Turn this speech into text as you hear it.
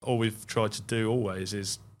All we've tried to do always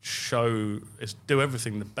is do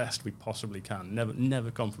everything the best we possibly can. Never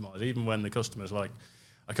compromise. Even when the customer's like,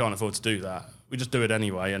 I can't afford to do that, we just do it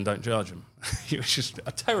anyway and don't charge them. It was just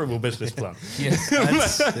a terrible business plan.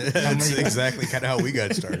 That's exactly kind of how we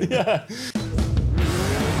got started. Yeah.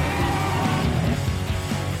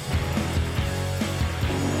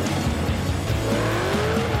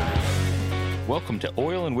 Welcome to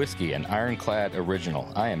Oil and Whiskey, an Ironclad original.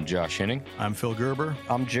 I am Josh Henning. I'm Phil Gerber.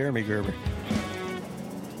 I'm Jeremy Gerber.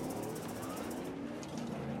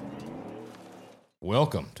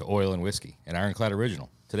 Welcome to Oil and Whiskey, an Ironclad original.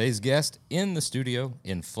 Today's guest in the studio,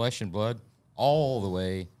 in flesh and blood, all the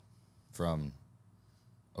way from,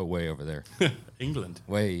 way over there. England.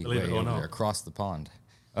 Way over there, across the pond.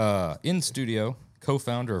 In studio,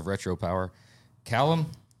 co-founder of Retropower, Callum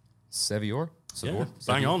Seviour. Yeah,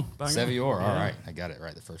 bang on. Seviour, all right. I got it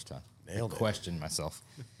right the first time. Nailed it. Questioned myself.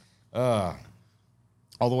 All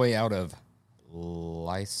the way out of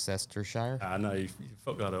Leicestershire. No, you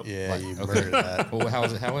fucked that up. Yeah, you murdered that. Well, how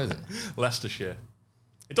is it? Leicestershire.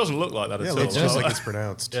 It doesn't look like that at all. It just like it's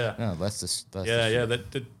pronounced. Yeah. No, Leicestershire. Yeah.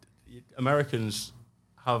 The Americans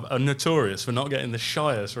are notorious for not getting the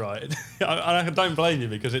shires right. I don't blame you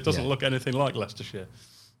because it doesn't look anything like Leicestershire.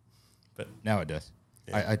 But now it does.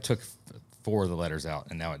 Yeah. I took 4 of the letters out,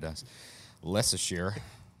 and now it does. Leicestershire,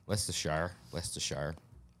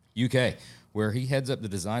 UK, where he heads up the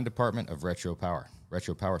design department of Retropower.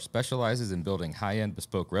 Retropower specializes in building high-end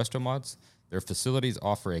bespoke resto mods. Their facilities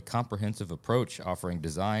offer a comprehensive approach, offering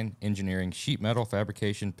design, engineering, sheet metal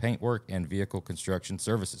fabrication, paintwork, and vehicle construction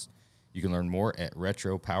services. You can learn more at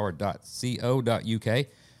retropower.co.uk.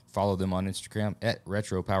 Follow them on Instagram at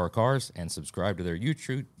retropowercars, and subscribe to their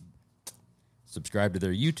YouTube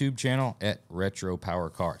channel at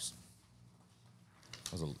retropowercars.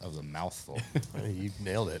 That was a mouthful. You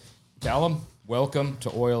nailed it. Callum, welcome to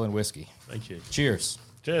Oil and Whiskey. thank you. Cheers.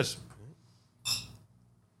 Cheers.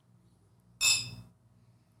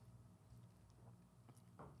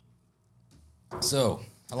 So,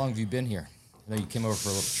 how long have you been here? I know you came over for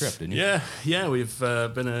a little trip, didn't you? Yeah. We've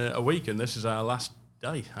been a week, and this is our last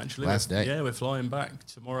day, actually. Last day. Yeah, we're flying back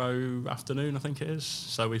tomorrow afternoon, I think it is.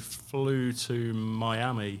 So we flew to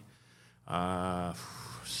Miami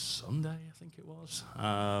Sunday, I think it was,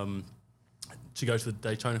 to go to the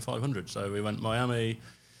Daytona 500. So we went Miami,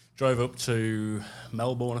 drove up to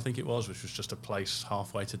Melbourne, I think it was, which was just a place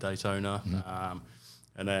halfway to Daytona. Mm-hmm.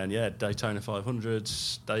 And then, Daytona 500,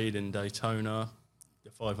 stayed in Daytona. The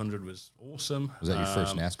 500 was awesome. Was that your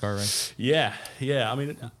first NASCAR race? Yeah. I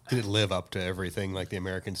mean, did it live up to everything like the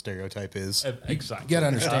American stereotype is? Exactly. You got to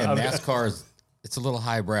understand, NASCAR it's a little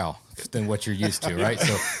highbrow than what you're used to, right?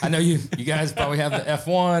 So I know you guys probably have the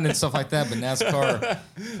F1 and stuff like that, but NASCAR,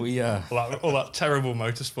 we all that terrible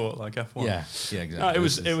motorsport like F1. Yeah, exactly. No, it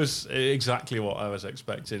was exactly what I was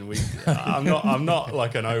expecting. I'm not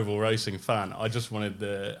like an oval racing fan. I just wanted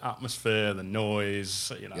the atmosphere, the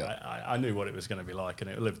noise. I knew what it was going to be like, and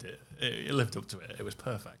it lived up to it. It was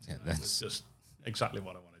perfect. Yeah, it was just exactly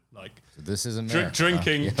what I wanted. Like, so this is America.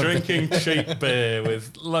 Drinking cheap beer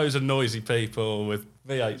with loads of noisy people with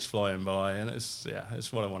V8s flying by, and it's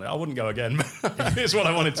what I wanted. I wouldn't go again, but it's what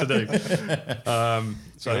I wanted to do. It was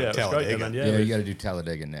great. And then, you got to do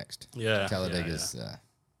Talladega next. Yeah, Talladega's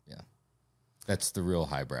that's the real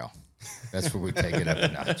highbrow. That's where we take it up a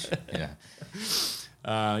notch. Yeah.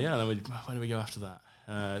 Then where do we go after that?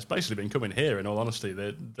 It's basically been coming here, in all honesty.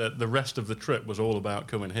 The rest of the trip was all about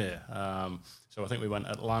coming here. So I think we went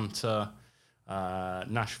Atlanta,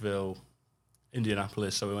 Nashville,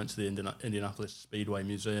 Indianapolis. So we went to the Indianapolis Speedway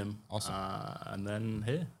Museum. Awesome. And then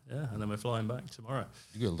here, and then we're flying back tomorrow.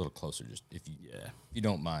 You get a little closer, just if you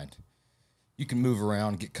don't mind. You can move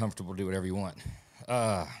around, get comfortable, do whatever you want.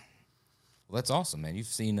 Well, that's awesome, man. You've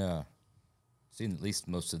seen at least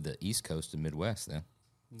most of the East Coast and Midwest, then.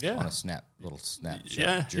 Yeah, on a little snap.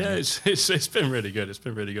 Yeah. It's been really good.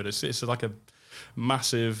 It's like a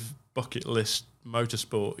massive bucket list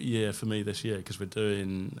motorsport year for me this year because we've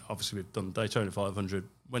done Daytona 500,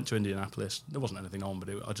 went to Indianapolis. There wasn't anything on, but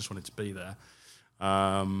I just wanted to be there.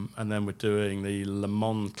 And then we're doing the Le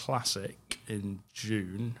Mans Classic in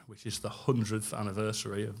June, which is the 100th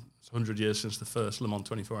anniversary of 100 years since the first Le Mans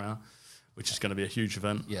 24-hour. Which is going to be a huge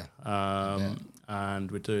event. Yeah. And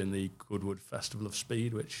we're doing the Goodwood Festival of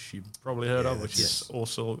Speed, which you've probably heard of, which is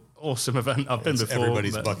also awesome event. I've been before.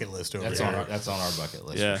 Everybody's bucket list over there. That's on our bucket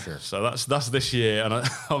list for sure. So that's this year. And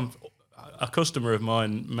a customer of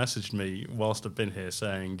mine messaged me whilst I've been here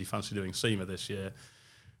saying, do you fancy doing SEMA this year?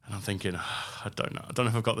 And I'm thinking, I don't know. I don't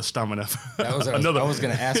know if I've got the stamina. I was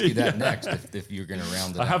going to ask you that next, if you're going to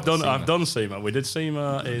round it I've done SEMA. We did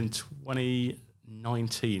SEMA in 2019.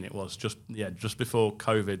 19 it was, just before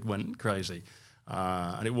COVID went crazy.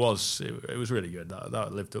 And it was really good.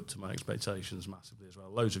 That lived up to my expectations massively as well.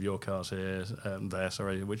 Loads of your cars here,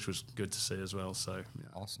 which was good to see as well. So yeah.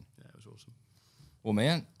 Awesome. Yeah, it was awesome. Well,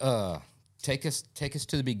 man, take us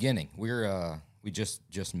to the beginning. We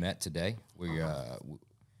just met today.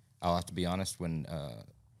 I'll have to be honest. When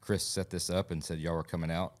Chris set this up and said y'all were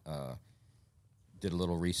coming out, did a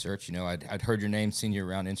little research. I'd heard your name, seen you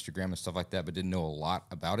around Instagram and stuff like that, but didn't know a lot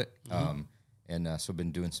about it. Mm-hmm. So I've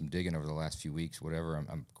been doing some digging over the last few weeks. Whatever,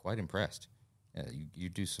 I'm quite impressed. You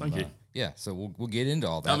do some. Thank you. Yeah, so we'll get into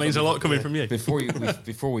all that. That means a lot coming from you.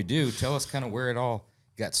 Before we do, tell us kind of where it all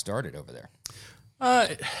got started over there.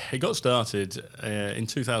 It got started in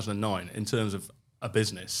 2009 in terms of a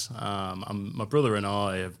business. My brother and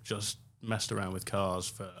I have just messed around with cars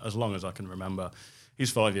for as long as I can remember.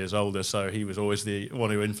 He's 5 years older, so he was always the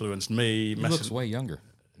one who influenced me. He looks way younger.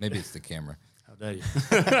 Maybe it's the camera. How dare you?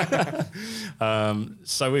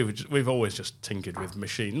 So we've always just tinkered with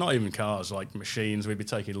machines, not even cars, like machines. We'd be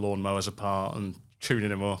taking lawnmowers apart and tuning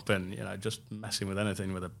them up and, just messing with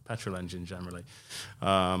anything with a petrol engine generally.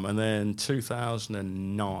 And then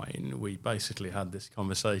 2009, we basically had this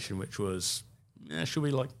conversation, which was, should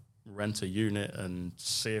we rent a unit and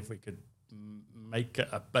see if we could make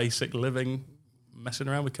a basic living messing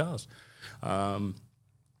around with cars? And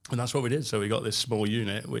that's what we did. So we got this small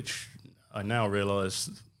unit, which I now realise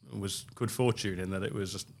was good fortune in that it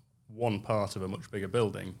was just one part of a much bigger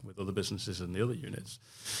building with other businesses and the other units.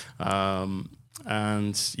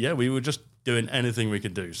 We were just doing anything we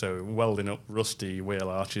could do. So welding up rusty wheel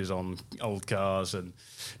arches on old cars and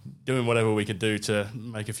doing whatever we could do to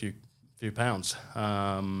make a few pounds.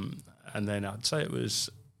 And then I'd say it was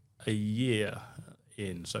a year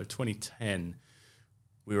in, so 2010,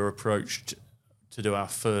 we were approached to do our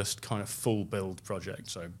first kind of full build project,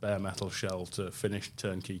 so bare metal shell to finished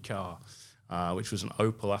turnkey car, which was an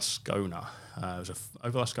Opel Ascona. It was an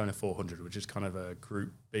Opel Ascona 400, which is kind of a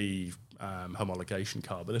Group B homologation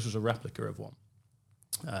car, but this was a replica of one.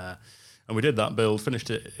 And we did that build,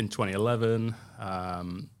 finished it in 2011.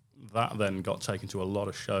 That then got taken to a lot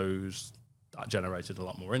of shows. That generated a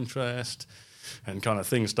lot more interest. And kind of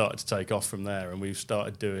things started to take off from there, and we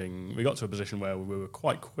got to a position where we were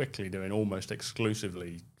quite quickly doing almost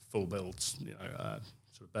exclusively full builds,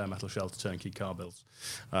 sort of bare metal shell to turnkey car builds.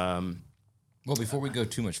 Well, before we go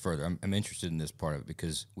too much further, I'm interested in this part of it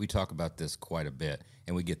because we talk about this quite a bit,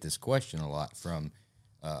 and we get this question a lot from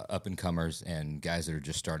up-and-comers and guys that are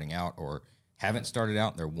just starting out or haven't started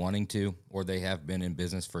out, and they're wanting to, or they have been in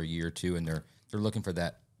business for a year or two, and they're looking for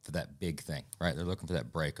that big thing, right? They're looking for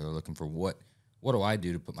that break, or they're looking for what do I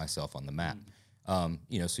do to put myself on the map? So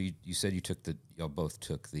you said y'all both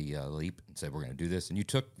took the leap and said, we're going to do this. And you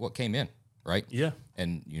took what came in, right? Yeah.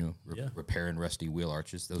 And, repairing rusty wheel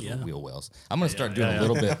arches. Those were wheel wells. I'm going to start doing a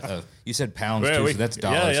little bit of, you said pounds too, so that's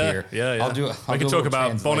dollars here. Yeah. I can talk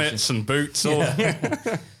about bonnets and boots.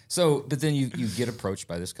 So, but then you get approached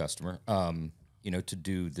by this customer, to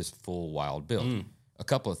do this full wild build. A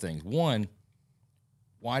couple of things. One,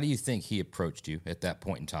 why do you think he approached you at that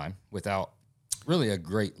point in time without really a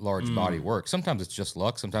great large body of work? Sometimes it's just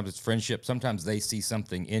luck. Sometimes it's friendship. Sometimes they see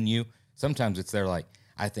something in you. Sometimes it's they're like,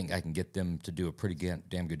 I think I can get them to do a pretty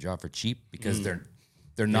damn good job for cheap because they're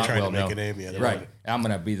not well known. Right. I'm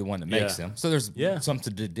going to be the one that makes them. So there's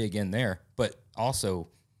something to dig in there. But also,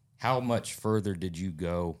 how much further did you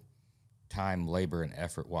go time, labor, and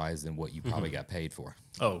effort-wise than what you probably got paid for?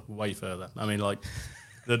 Oh, way further. I mean,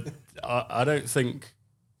 I don't think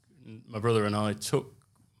my brother and I took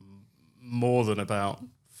more than about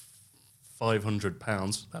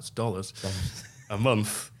 £500, that's dollars, a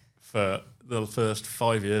month for the first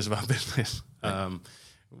 5 years of our business.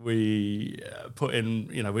 We put in,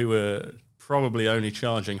 we were probably only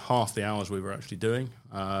charging half the hours we were actually doing.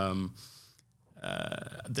 Going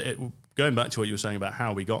back to what you were saying about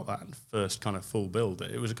how we got that first kind of full build,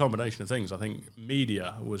 it was a combination of things. I think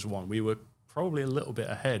media was one. We were probably a little bit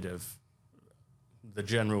ahead of the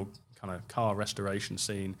general kind of car restoration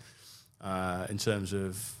scene in terms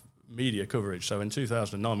of media coverage. So in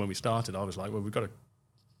 2009, when we started, I was like, well, we've got to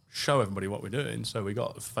show everybody what we're doing. So we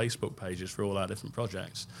got Facebook pages for all our different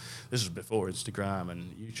projects. This was before Instagram,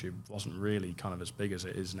 and YouTube wasn't really kind of as big as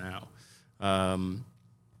it is now.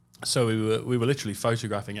 So we were literally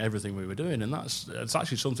photographing everything we were doing, and it's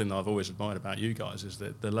actually something that I've always admired about you guys, is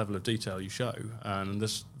the level of detail you show. And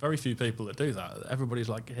there's very few people that do that. Everybody's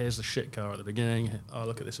like, here's the shit car at the beginning. Oh,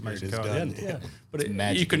 look at this amazing car at the end. Yeah, but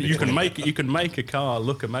you can make a car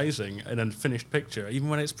look amazing in a finished picture, even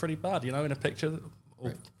when it's pretty bad. In a picture,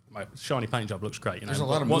 my shiny paint job looks great. You know, There's a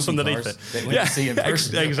lot of what's movie underneath cars it? that when you see in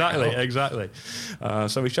person. Exactly.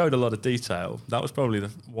 So we showed a lot of detail. That was probably the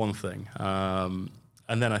one thing.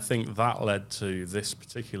 And then I think that led to this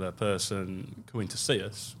particular person coming to see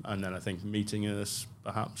us, and then I think meeting us.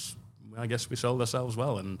 Perhaps I guess we sold ourselves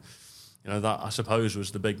well, and that I suppose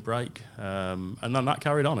was the big break. And then that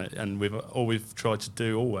carried on it. And all we've tried to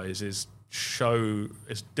do always is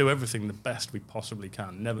do everything the best we possibly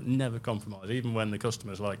can. Never compromise, even when the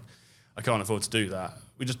customer's like, I can't afford to do that.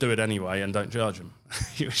 We just do it anyway and don't charge them.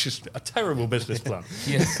 It's just a terrible business plan.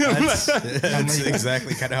 That's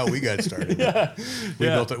exactly kind of how we got started.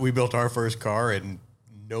 We built our first car, and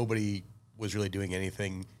nobody was really doing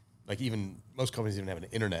anything. Like even most companies didn't have an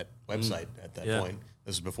internet website at that point.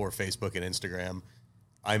 This is before Facebook and Instagram.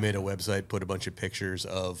 I made a website, put a bunch of pictures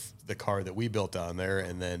of the car that we built on there,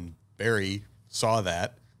 and then Barry saw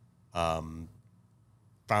that,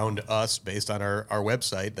 found us based on our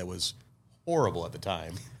website that was horrible at the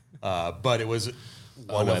time, but it was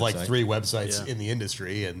one of like 3 websites in the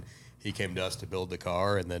industry, and he came to us to build the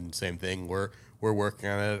car. And then same thing, we're working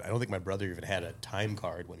on it. I don't think my brother even had a time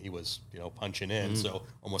card when he was punching in, so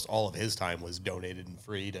almost all of his time was donated and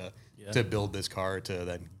free to build this car to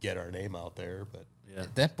then get our name out there. But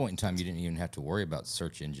at that point in time, you didn't even have to worry about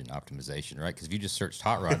search engine optimization, right? Because if you just searched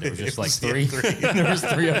Hot Rod, there was just like 3. There was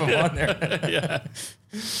 3 of them on there.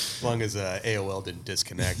 As long as AOL didn't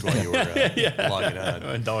disconnect while you were logging on.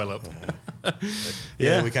 And dial up.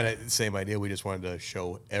 We kind of same idea. We just wanted to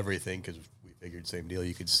show everything because we figured same deal.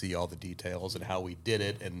 You could see all the details and how we did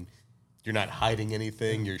it, and you're not hiding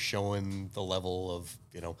anything. You're showing the level of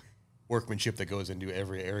workmanship that goes into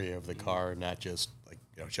every area of the car, not just like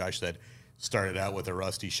Josh said, started out with a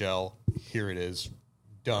rusty shell. Here it is,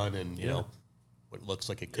 done, and what looks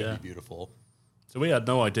like it could be beautiful. So we had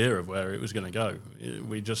no idea of where it was going to go.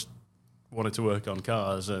 We just wanted to work on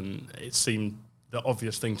cars, and it seemed the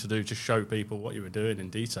obvious thing to do to show people what you were doing in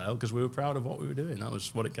detail because we were proud of what we were doing. That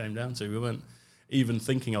was what it came down to. We weren't even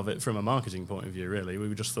thinking of it from a marketing point of view, really.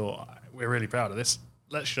 We just thought, we're really proud of this.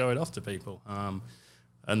 Let's show it off to people.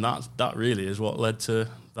 And that really is what led to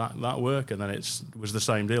that work. And then it was the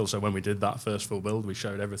same deal. So when we did that first full build, we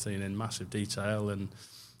showed everything in massive detail, and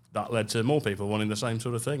that led to more people wanting the same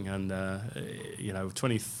sort of thing. And,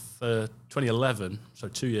 2011, so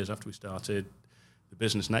 2 years after we started, the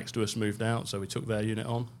business next to us moved out, so we took their unit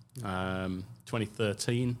on.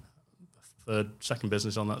 2013, second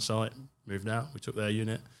business on that site moved out, we took their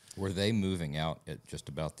unit. Were they moving out at just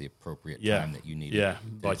about the appropriate time that you needed? Yeah,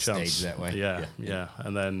 by chance. Stage that way. Yeah.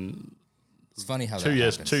 And then it's funny how 2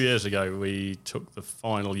 years. 2 years ago, we took the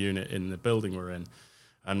final unit in the building we're in,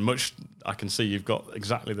 and I can see you've got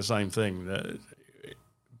exactly the same thing. That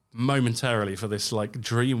momentarily for this like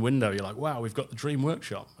dream window, you're like, wow, we've got the dream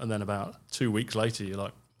workshop, and then about 2 weeks later, you're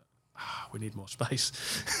like, we need more space.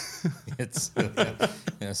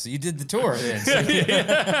 So you did the tour then. So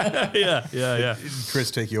Yeah. Did Chris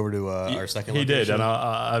take you over to our second He location? did, and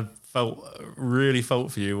I really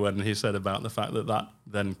felt for you when he said about the fact that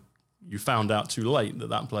then you found out too late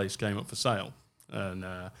that place came up for sale, and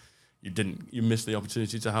you missed the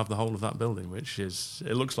opportunity to have the whole of that building,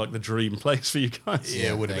 it looks like the dream place for you guys.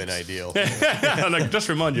 Yeah, it would have been ideal. And I just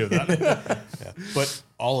remind you of that. But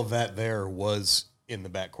all of that there was in the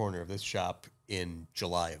back corner of this shop in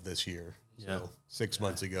July of this year. So 6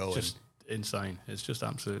 months ago. Just insane. It's just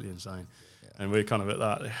absolutely insane. Yeah. And we're kind of at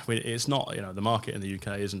that. It's not, the market in the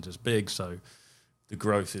UK isn't as big, so the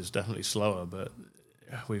growth is definitely slower, but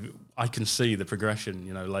I can see the progression,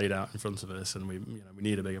 laid out in front of us, and we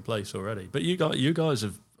need a bigger place already. But you guys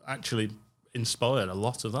have actually inspired a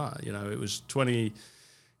lot of that. It was 20.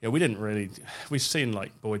 We didn't really. We've seen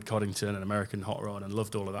like Boyd Coddington and American Hot Rod and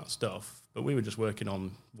loved all of that stuff, but we were just working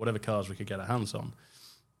on whatever cars we could get our hands on.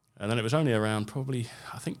 And then it was only around probably,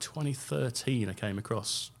 I think 2013, I came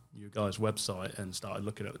across you guys' website and started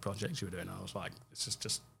looking at the projects you were doing. And I was like, this is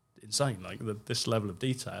just insane. Like this level of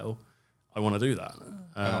detail, I want to do that.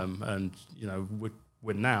 And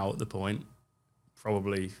we're now at the point,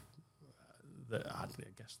 probably, I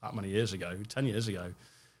guess that many years ago, 10 years ago,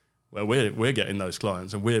 where we're getting those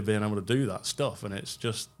clients and we're being able to do that stuff. And it's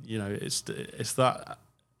just, it's that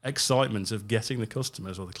excitement of getting the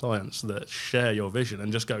customers or the clients that share your vision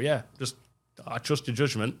and just go, I trust your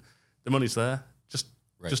judgment. The money's there. Just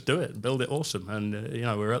do it. Build it awesome. And,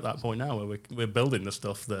 we're at that point now where we're building the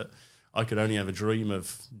stuff that I could only ever dream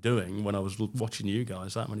of doing when I was watching you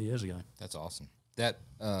guys that many years ago. That's awesome. That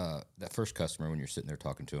first customer, when you're sitting there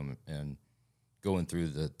talking to them and going through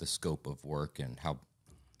the scope of work and how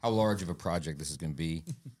large of a project this is going to be,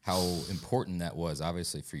 how important that was,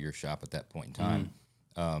 obviously, for your shop at that point in time.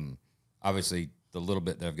 Obviously, the little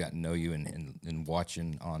bit that I've gotten to know you and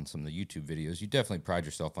watching on some of the YouTube videos, you definitely pride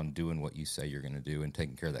yourself on doing what you say you're going to do and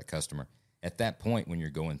taking care of that customer. At that point, when you're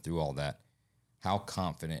going through all that, how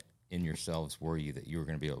confident in yourselves were you that you were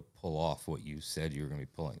going to be able to pull off what you said you were going to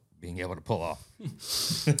be being able to pull off?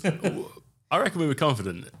 I reckon we were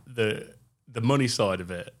confident. The money side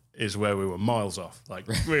of it is where we were miles off. Like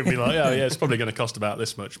we'd be like, oh yeah, it's probably going to cost about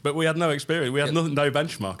this much, but we had no experience. We had no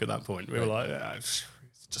benchmark at that point. We were like, it's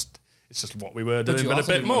just what we were doing, but a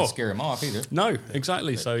bit more. Scare them off either. No,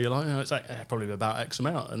 exactly. Right. So you're like, it's like probably about X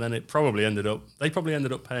amount, and then they probably ended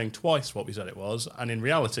up paying twice what we said it was, and in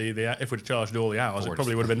reality, if we'd charged all the hours, it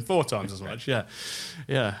probably would have been 4 times as much. Yeah.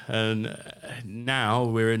 And now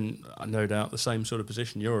we're in, no doubt, the same sort of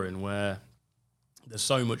position you're in, where there's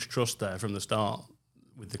so much trust there from the start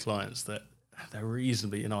with the clients that they're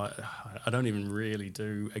reasonably, I don't even really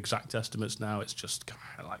do exact estimates now. It's just kind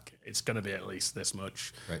of like, it's going to be at least this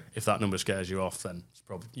much. Right. If that number scares you off, then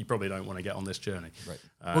you probably don't want to get on this journey. Right.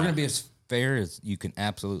 We're going to be as fair as you can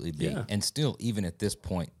absolutely be. Yeah. And still, even at this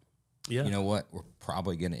point, you know what? We're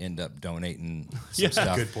probably going to end up donating some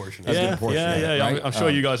stuff. Good portion. Yeah. Right? I'm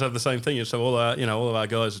sure you guys have the same thing. So all of our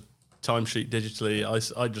guys timesheet digitally.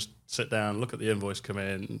 I just sit down, look at the invoice come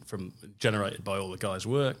in from generated by all the guys'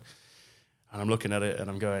 work. And I'm looking at it and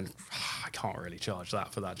I'm going, I can't really charge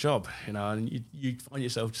that for that job, and you find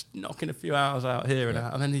yourself just knocking a few hours out here and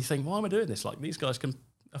out. And then you think, why am I doing this? Like, these guys can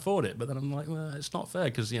afford it. But then I'm like, well, it's not fair,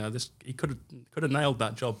 because, he could have nailed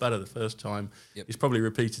that job better the first time. Yep. He's probably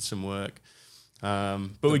repeated some work. But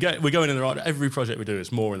we're going in the right, every project we do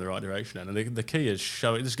is more in the right direction. And the key is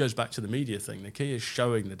showing, this goes back to the media thing, the key is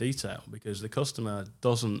showing the detail, because the customer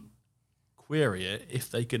doesn't query it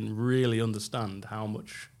if they can really understand how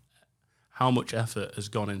much effort has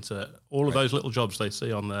gone into all of those little jobs they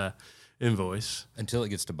see on their invoice. Until it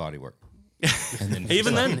gets to bodywork. And then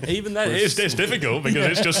even then, it's difficult,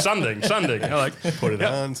 because it's just sanding. Like, put it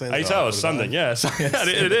on, 8 hours sanding, yes.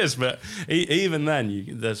 It is, but even then,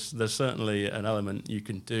 there's certainly an element you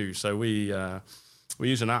can do. So we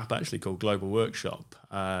use an app actually called Global Workshop,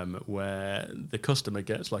 where the customer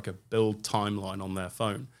gets like a build timeline on their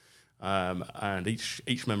phone. And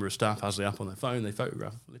each member of staff has the app on their phone. They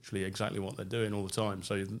photograph literally exactly what they're doing all the time.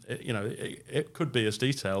 So it could be as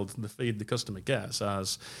detailed, the feed the customer gets,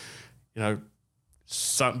 as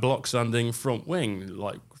block sanding front wing,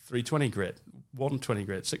 like 320 grit, 120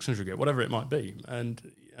 grit, 600 grit, whatever it might be, and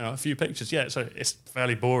a few pictures. Yeah, so it's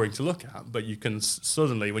fairly boring to look at, but you can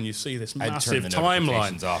suddenly, when you see this massive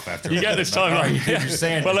timeline, off after you get this timeline. You're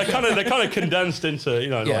saying well, they're kind of condensed into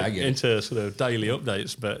into sort of daily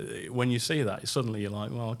updates. But when you see that, suddenly you're like,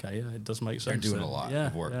 well, okay, yeah, it does make sense. They're doing a lot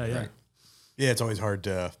of work, right? Yeah, it's always hard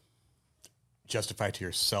to justify to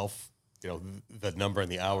yourself, the number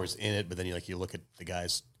and the hours in it. But then you look at the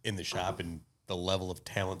guys in the shop and the level of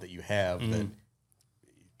talent that you have, that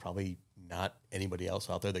probably not anybody else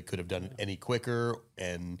out there that could have done it any quicker,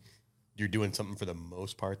 and you're doing something for the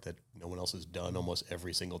most part that no one else has done almost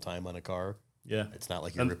every single time on a car. Yeah, it's not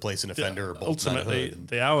like you're replacing a fender or bolting ultimately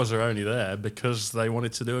the hours are only there because they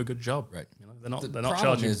wanted to do a good job. Right. They're not charging. The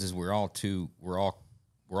problem is we're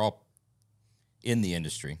all in the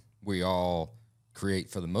industry. We all create,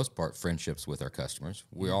 for the most part, friendships with our customers.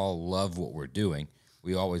 We all love what we're doing.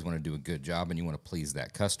 We always want to do a good job, and you want to please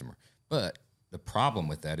that customer. But the problem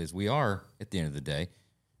with that is we are, at the end of the day,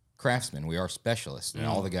 craftsmen. We are specialists, and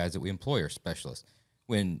all the guys that we employ are specialists.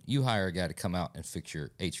 When you hire a guy to come out and fix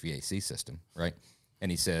your HVAC system, right, and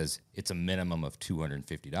he says it's a minimum of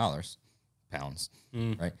 $250,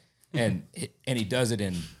 right, and he does it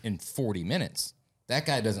in 40 minutes, that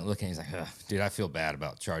guy doesn't look and he's like, dude, I feel bad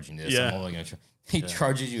about charging this. I'm only going to He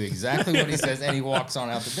charges you exactly what he says, and he walks on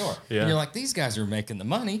out the door. Yeah. And you're like, these guys are making the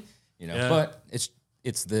money, but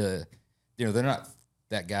it's the... they're not,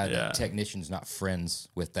 that guy, that technician's not friends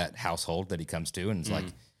with that household that he comes to, and it's like,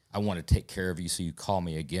 I want to take care of you, so you call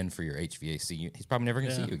me again for your HVAC. He's probably never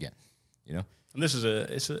going to see you again, And this is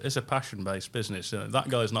it's a passion-based business. That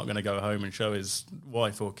guy's not going to go home and show his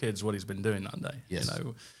wife or kids what he's been doing that day. Yes.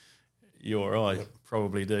 You or I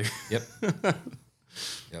probably do. Yep.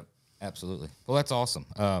 Yep. Absolutely. Well, that's awesome.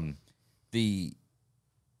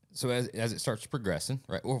 So as it starts progressing,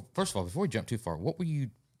 right? Well, first of all, before we jump too far, what were you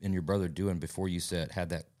and your brother doing before you had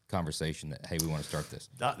that conversation that, hey, we want to start this?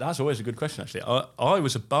 That's always a good question, actually. I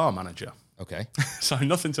was a bar manager. Okay. So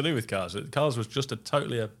nothing to do with cars. Cars was just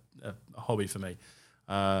totally a hobby for me.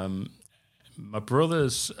 My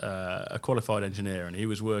brother's a qualified engineer, and he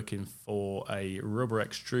was working for a rubber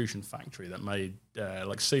extrusion factory that made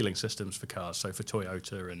like sealing systems for cars, so for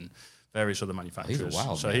Toyota and various other manufacturers. He's a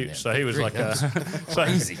wild so man, he man. so he was Great, like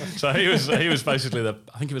crazy. so he was basically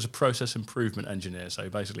I think he was a process improvement engineer. So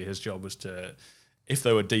basically his job was to, if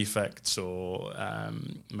there were defects or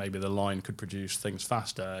maybe the line could produce things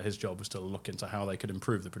faster, his job was to look into how they could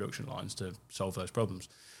improve the production lines to solve those problems.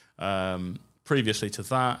 Previously to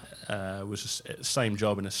that was the same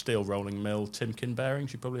job in a steel rolling mill, Timken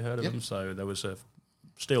Bearings. You've probably heard of them. So there was a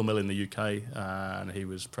steel mill in the UK, and he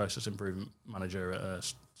was process improvement manager at a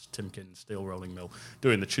Timken steel rolling mill,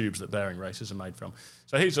 doing the tubes that bearing races are made from.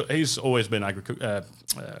 So he's always been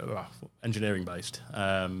engineering based.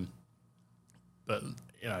 But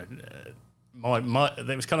you know,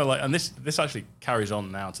 it was kind of like, and this actually carries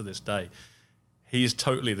on now to this day. He's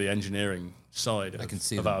totally the engineering side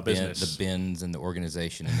of our business. The bins and the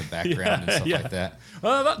organization in the background and stuff like that.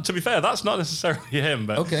 Well, to be fair, that's not necessarily him,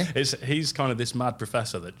 but okay. He's kind of this mad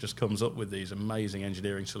professor that just comes up with these amazing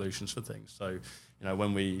engineering solutions for things. So, you know,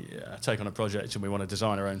 when we take on a project and we want to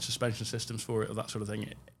design our own suspension systems for it or that sort of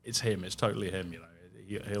thing, it's him. It's totally him. You know,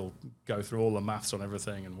 he'll go through all the maths on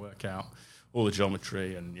everything and work out all the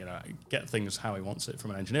geometry and, you know, get things how he wants it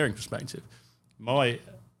from an engineering perspective. My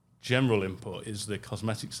general input is the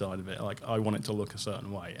cosmetic side of it. Like, I want it to look a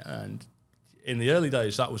certain way, and in the early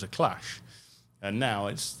days that was a clash, and now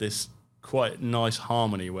it's this quite nice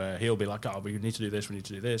harmony where he'll be like, oh, we need to do this, we need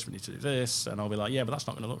to do this, we need to do this, and I'll be like, yeah, but that's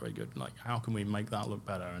not going to look very good. Like, how can we make that look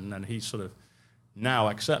better? And then he sort of now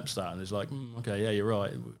accepts that and is like, okay, yeah, you're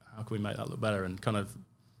right, how can we make that look better? And kind of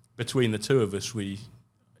between the two of us, we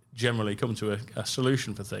generally come to a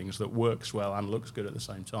solution for things that works well and looks good at the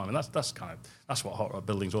same time, and that's what hot rod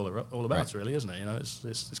building's all about, right. Really, isn't it? You know,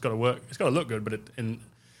 it's got to work, it's got to look good, but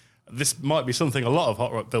this might be something a lot of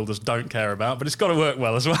hot rod builders don't care about, but it's got to work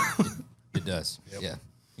well as well. It does. Yep. Yeah,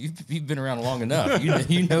 you've been around long enough.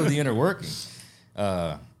 You know the inner working.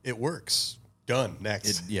 It works. Done.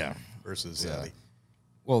 Next. Versus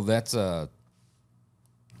well, that's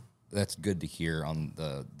good to hear on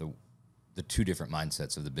the two different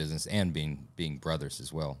mindsets of the business and being brothers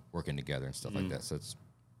as well, working together and stuff like that. So it's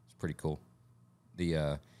pretty cool.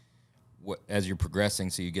 As you're progressing,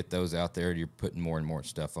 so you get those out there, you're putting more and more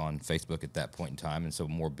stuff on Facebook at that point in time, and so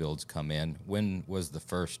more builds come in. When was the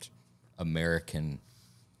first American,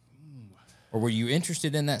 or were you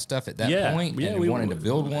interested in that stuff at that point? Yeah, we wanted to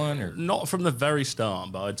build one, or not from the very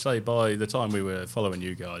start, but I'd say by the time we were following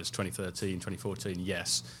you guys, 2013, 2014,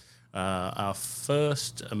 yes. Our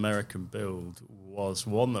first American build was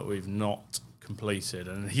one that we've not completed,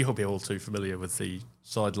 and you'll be all too familiar with the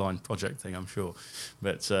sideline project thing, I'm sure.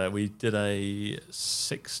 But we did a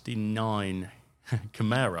 69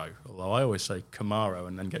 Camaro, although I always say Camaro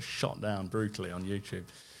and then get shot down brutally on YouTube.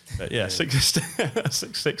 But yeah,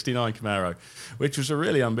 669 Camaro, which was a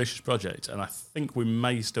really ambitious project, and I think we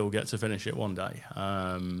may still get to finish it one day.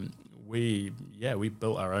 We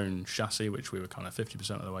built our own chassis, which we were kind of 50%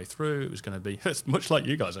 of the way through. It was going to be, much like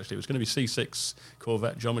you guys actually, it was going to be C6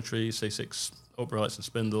 Corvette geometry, C6 uprights and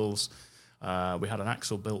spindles. We had an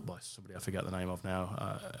axle built by somebody I forget the name of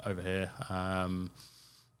now over here.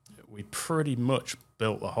 We pretty much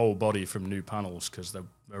built the whole body from new panels because the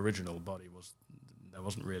original body there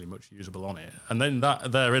wasn't really much usable on it. And then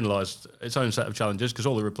therein lies its own set of challenges because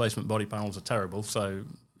all the replacement body panels are terrible. So,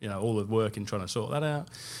 you know, all the work in trying to sort that out.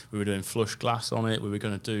 We were doing flush glass on it. We were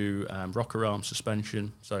going to do rocker arm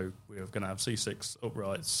suspension. So we were going to have C6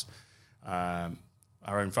 uprights, our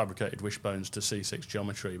own fabricated wishbones to C6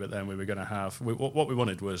 geometry. But then we were going to have, what we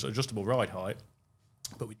wanted was adjustable ride height,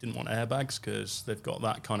 but we didn't want airbags because they've got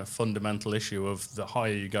that kind of fundamental issue of the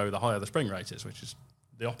higher you go, the higher the spring rate is, which is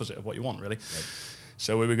the opposite of what you want, really. Right.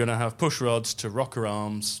 So we were going to have push rods to rocker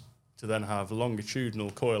arms to then have longitudinal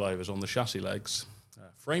coilovers on the chassis legs,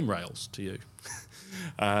 frame rails to you.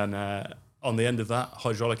 And on the end of that,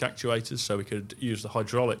 hydraulic actuators, so we could use the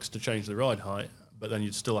hydraulics to change the ride height, but then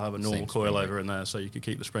you'd still have a normal coilover in there, so you could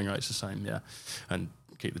keep the spring rates the same, and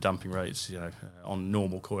keep the damping rates, on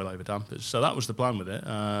normal coilover dampers. So that was the plan with it.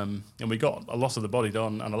 And we got a lot of the body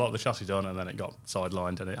done and a lot of the chassis done, and then it got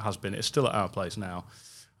sidelined, and it's still at our place now.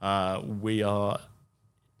 We are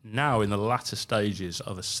now in the latter stages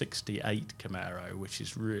of a 68 Camaro, which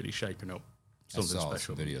is really shaping up something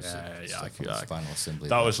special. Final assembly.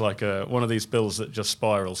 That was like one of these builds that just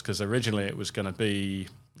spirals, because originally it was going to be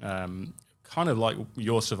kind of like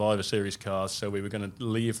your Survivor Series cars. So we were going to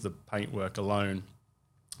leave the paintwork alone,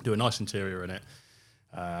 do a nice interior in it,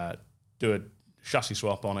 do a chassis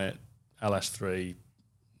swap on it, LS3,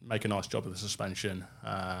 make a nice job of the suspension,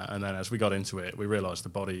 and then as we got into it, we realised the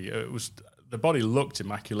body looked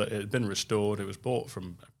immaculate. It had been restored. It was bought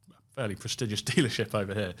from a fairly prestigious dealership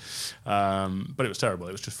over here, but it was terrible.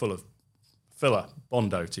 It was just full of filler,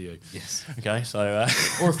 Bondo to you. Yes. Okay, so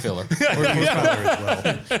Or filler. Or filler as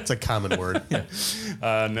well. It's a common word.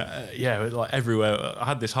 and like everywhere. I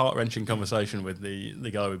had this heart-wrenching conversation with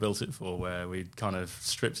the guy we built it for, where we'd kind of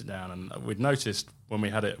stripped it down, and we'd noticed when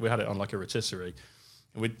we had it on like a rotisserie,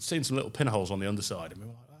 and we'd seen some little pinholes on the underside, and we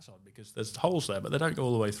were like, that's odd because there's holes there, but they don't go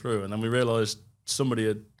all the way through. And then we realised somebody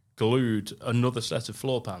had glued another set of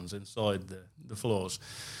floor pans inside the floors.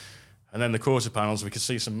 And then the quarter panels, we could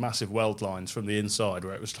see some massive weld lines from the inside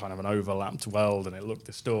where it was kind of an overlapped weld and it looked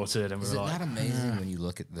distorted. And Is we it were like, not amazing when you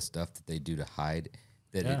look at the stuff that they do to hide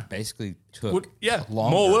that it basically took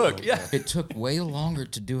more work. Yeah, It took way longer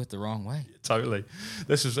to do it the wrong way. totally.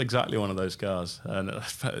 This was exactly one of those cars. And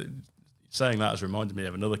saying that has reminded me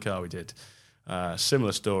of another car we did.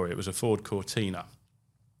 Similar story. It was a Ford Cortina.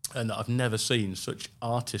 And I've never seen such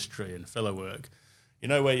artistry in filler work. You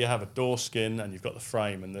know where you have a door skin and you've got the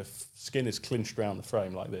frame and the skin is clinched around the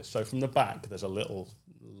frame like this. So from the back, there's a little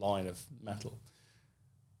line of metal.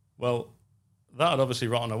 Well, that had obviously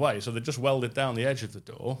rotten away, so they just welded down the edge of the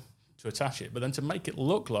door to attach it. But then to make it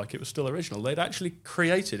look like it was still original, they'd actually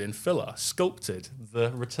created in filler, sculpted the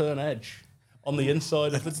return edge on the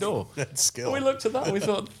inside of the door. That's skill. And we looked at that and we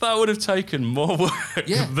thought that would have taken more work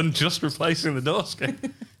than just replacing the door skin.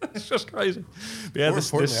 It's just crazy. But yeah, More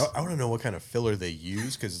importantly, I want to know what kind of filler they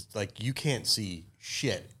use, because like you can't see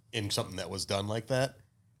shit in something that was done like that.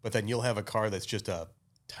 But then you'll have a car that's just a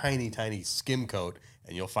tiny skim coat,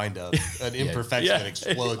 and you'll find an imperfection that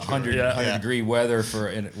explodes. 100-degree weather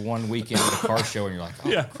for one weekend at a car show, and you're like,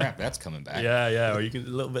 oh, crap, that's coming back. Yeah, or you can a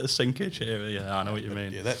little bit of sinkage here. Yeah, I know what you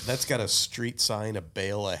mean. Yeah, that's got a street sign, a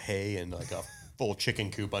bale of hay, and like a full chicken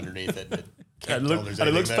coop underneath it. And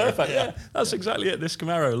it looks perfect. Yeah, that's exactly it. This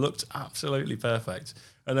Camaro looked absolutely perfect.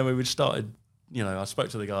 And then we started, I spoke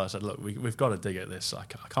to the guy. I said, look, we've got to dig at this. I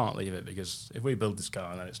can't leave it, because if we build this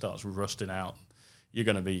car and then it starts rusting out, you're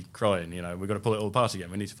going to be crying. We've got to pull it all apart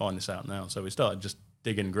again. We need to find this out now. So we started just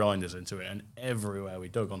digging grinders into it, and everywhere we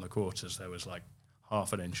dug on the quarters, there was like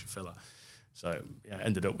half an inch of filler. So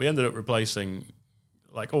we ended up replacing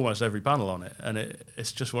like almost every panel on it, and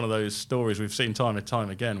it's just one of those stories we've seen time and time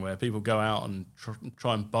again, where people go out and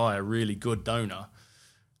try and buy a really good donor,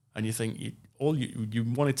 and you think you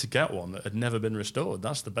wanted to get one that had never been restored.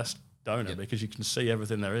 That's the best donor because you can see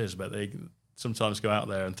everything there is, but they sometimes go out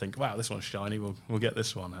there and think, wow, this one's shiny, we'll get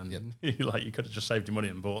this one, and you could have just saved your money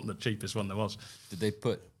and bought the cheapest one there was. Did they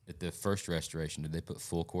put at the first restoration? Did they put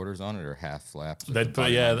full quarters on it or half flaps? They'd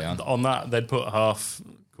put on that. They'd put half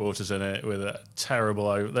quarters in it with a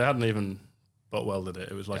terrible. They hadn't even butt welded it.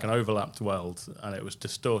 It was like an overlapped weld, and it was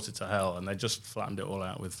distorted to hell. And they just flattened it all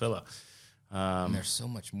out with filler. And there's so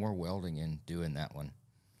much more welding in doing that one.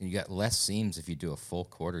 And you got less seams if you do a full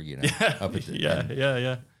quarter. Up at the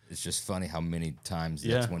yeah. It's just funny how many times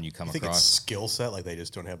that's when you come I think across. it's skill set, like they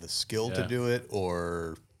just don't have the skill to do it,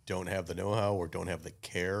 or don't have the know-how, or don't have the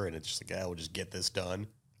care, and it's just like, we'll just get this done.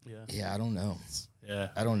 Yeah, I don't know. Yeah,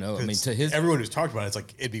 I don't know. I mean, everyone who's talked about it, it's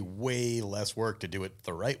like it'd be way less work to do it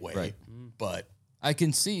the right way. Right. But I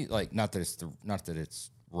can see, like, not that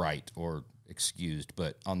it's right or excused,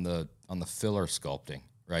 but on the filler sculpting,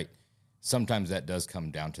 right? Sometimes that does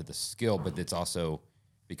come down to the skill, but it's also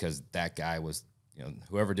because that guy was,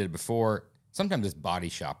 whoever did it before. Sometimes it's body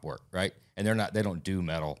shop work, right? And they don't do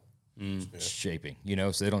metal shaping,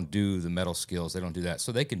 so they don't do the metal skills. They don't do that.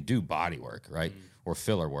 So they can do body work, right? Or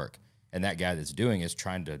filler work. And that guy that's doing is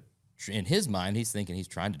trying to, in his mind, he's thinking he's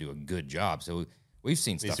trying to do a good job. So we've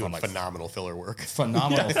seen stuff on like phenomenal filler work.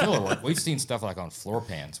 Filler work. We've seen stuff like on floor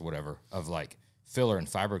pans, whatever, of like filler and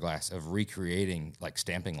fiberglass of recreating like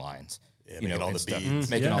stamping lines. Yeah, making all the beads.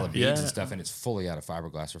 Making all the beads and stuff, and it's fully out of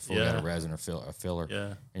fiberglass or fully out of resin or filler. Yeah.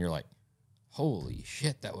 And you're like, holy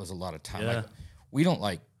shit, that was a lot of time. Yeah.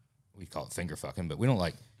 Like, we call it finger fucking, but we don't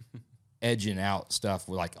like edging out stuff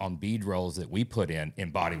like on bead rolls that we put in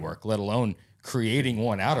bodywork, let alone creating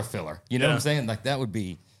one out of filler. You know what I'm saying? Like that would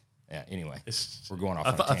be. Yeah. Anyway, we're going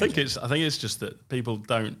off. I think it's just that people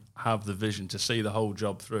don't have the vision to see the whole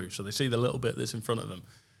job through. So they see the little bit that's in front of them,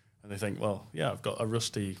 and they think, well, I've got a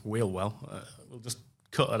rusty wheel well. We'll just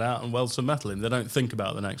cut it out and weld some metal in. They don't think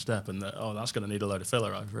about the next step and that, that's going to need a load of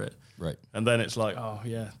filler over it. Right. And then it's like,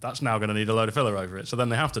 that's now going to need a load of filler over it. So then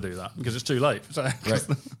they have to do that because it's too late. So right.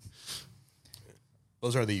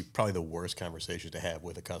 Those are probably the worst conversations to have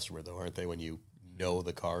with a customer, though, aren't they? When you know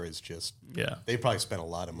the car is just, they probably spent a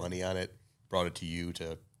lot of money on it, brought it to you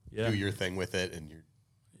to do your thing with it, and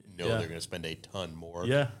they're going to spend a ton more.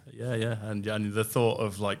 Yeah. And the thought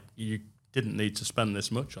of like, you didn't need to spend this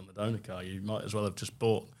much on the donor car. You might as well have just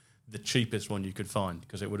bought the cheapest one you could find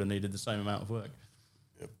because it would have needed the same amount of work.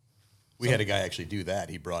 Yep. We had a guy actually do that.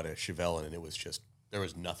 He brought a Chevelle in, and it was just, there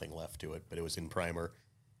was nothing left to it, but it was in primer.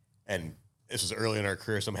 And this was early in our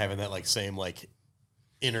career, so I'm having that like same like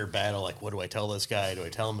inner battle. Like, what do I tell this guy? Do I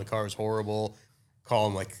tell him the car is horrible? Call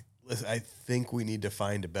him like, listen, I think we need to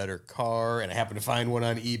find a better car. And I happen to find one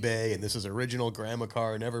on eBay, and this is original grandma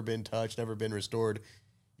car, never been touched, never been restored.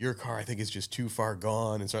 Your car, I think, is just too far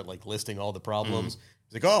gone, and start like listing all the problems.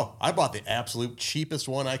 He's like, oh, I bought the absolute cheapest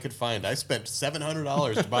one I could find. I spent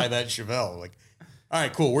 $700 to buy that Chevelle. Like, all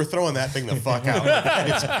right, cool. We're throwing that thing the fuck out.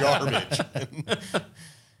 It's garbage.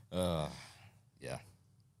 Yeah.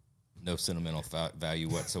 No sentimental value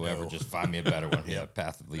whatsoever. No. Just find me a better one. Yeah,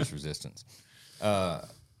 path of least resistance.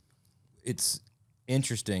 It's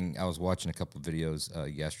interesting. I was watching a couple of videos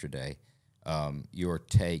yesterday. Your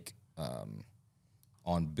take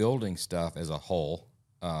on building stuff as a whole,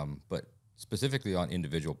 but specifically on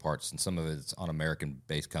individual parts, and some of it's on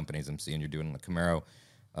American-based companies. I'm seeing you're doing the Camaro,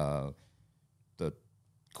 the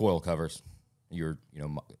coil covers. You're,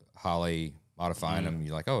 Holley modifying them.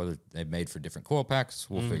 You're like, oh, they're made for different coil packs.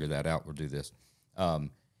 We'll figure that out. We'll do this. I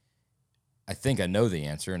think I know the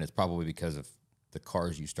answer, and it's probably because of the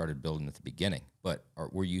cars you started building at the beginning. But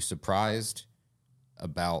were you surprised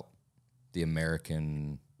about the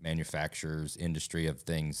American manufacturers industry of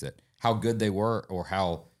things, that how good they were, or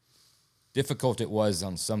how difficult it was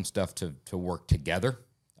on some stuff to work together?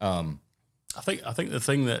 I think the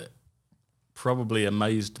thing that probably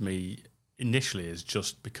amazed me initially is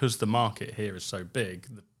just because the market here is so big,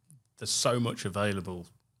 there's so much available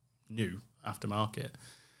new aftermarket.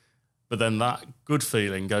 But then that good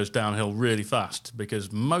feeling goes downhill really fast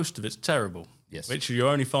because most of it's terrible. Yes. Which you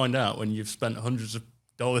only find out when you've spent hundreds of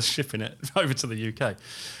dollars shipping it over to the UK.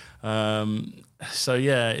 So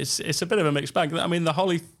yeah, it's a bit of a mixed bag. I mean, the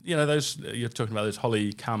Holley, those you're talking about, those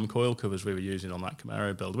Holley cam coil covers we were using on that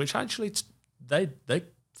Camaro build, which actually they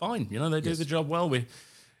fine. They do the job well.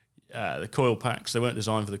 The coil packs, they weren't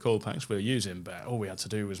designed for the coil packs we were using, but all we had to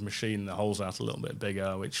do was machine the holes out a little bit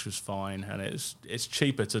bigger, which was fine. And it's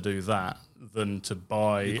cheaper to do that than to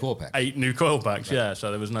buy 8 new coil packs. Right. Yeah, so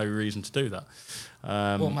there was no reason to do that.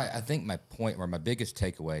 I think my point, or my biggest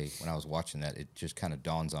takeaway when I was watching that, it just kind of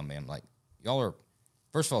dawns on me. I'm like, y'all are,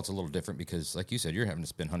 first of all, it's a little different because, like you said, you're having to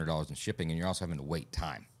spend $100 in shipping, and you're also having to wait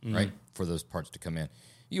time, right, for those parts to come in.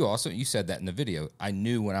 You said that in the video. I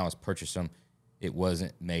knew when I was purchasing them, it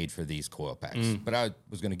wasn't made for these coil packs, but I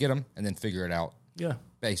was going to get them and then figure it out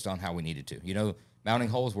based on how we needed to. Mounting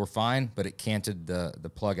holes were fine, but it canted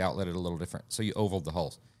the plug outlet a little different, so you ovaled the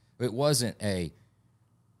holes. It wasn't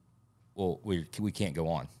we can't go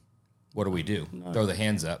on. What do we do? No. Throw the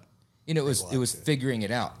hands up. It was figuring it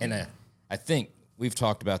out. And I think we've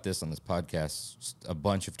talked about this on this podcast a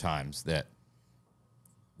bunch of times, that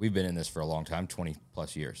we've been in this for a long time, 20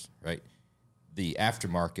 plus years, right? The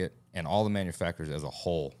aftermarket and all the manufacturers as a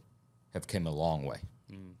whole have come a long way.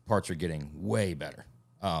 Parts are getting way better.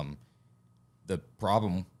 The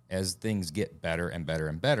problem, as things get better and better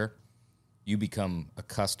and better, you become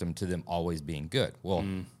accustomed to them always being good. Well,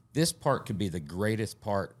 this part could be the greatest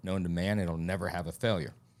part known to man. It'll never have a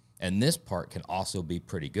failure. And this part can also be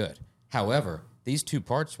pretty good. However, these two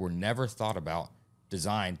parts were never thought about,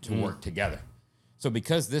 designed to work together. So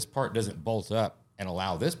because this part doesn't bolt up and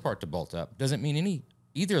allow this part to bolt up, doesn't mean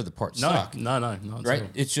either of the parts suck. No, not right?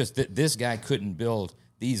 It's just that this guy couldn't build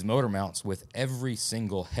these motor mounts with every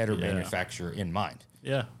single header manufacturer in mind.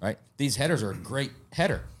 Yeah. Right? These headers are a great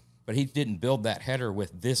header, but he didn't build that header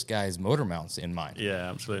with this guy's motor mounts in mind.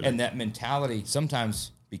 Yeah, absolutely. And that mentality,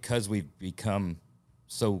 sometimes because we've become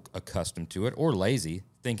so accustomed to it, or lazy,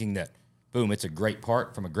 thinking that, boom, it's a great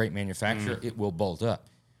part from a great manufacturer, it will bolt up.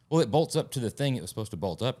 Well, it bolts up to the thing it was supposed to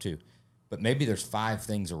bolt up to, but maybe there's 5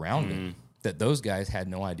 things around it that those guys had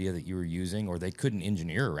no idea that you were using, or they couldn't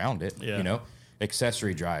engineer around it. Yeah.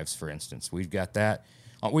 Accessory drives, for instance, we've got that.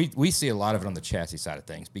 We see a lot of it on the chassis side of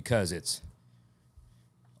things, because it's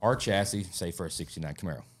our chassis, say for a 69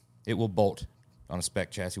 Camaro, it will bolt on a spec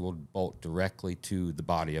chassis, will bolt directly to the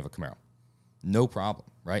body of a Camaro. No problem,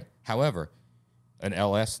 right? However, an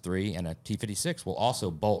LS3 and a T56 will also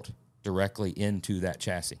bolt directly into that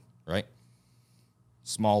chassis, right?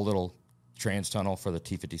 Small little trans tunnel for the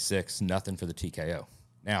T56, nothing for the TKO.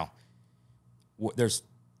 Now, there's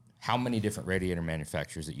how many different radiator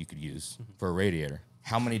manufacturers that you could use for a radiator?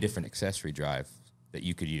 How many different accessory drive that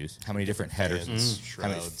you could use? How many different headers? How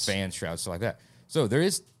many fans, shrouds, stuff like that. So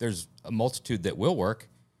there's a multitude that will work,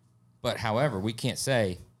 but however, we can't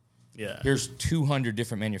say, here's 200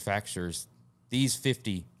 different manufacturers. These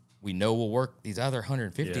 50 we know will work. These other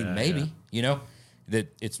 150 maybe. That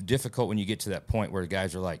it's difficult when you get to that point where the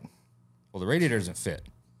guys are like, well, the radiator doesn't fit.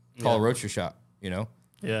 Call a roadshow shop,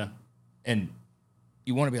 Yeah. And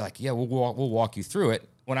you want to be like, yeah, we'll walk you through it.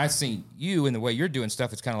 When I see you and the way you're doing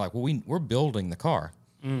stuff, it's kind of like, well, we're building the car.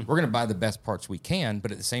 We're going to buy the best parts we can,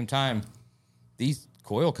 but at the same time, these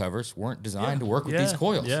coil covers weren't designed to work with these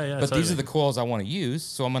coils. But these are the coils I want to use,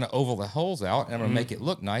 so I'm going to oval the holes out, and I'm going to make it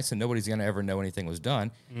look nice, and nobody's going to ever know anything was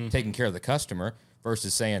done, taking care of the customer,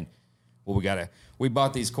 versus saying, well, we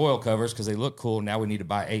bought these coil covers because they look cool. Now we need to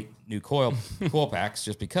buy 8 new coil packs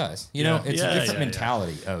just because. It's a different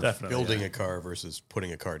mentality of building a car versus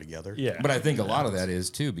putting a car together. Yeah. But I think a lot of that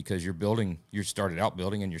is too because you started out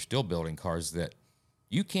building and you're still building cars that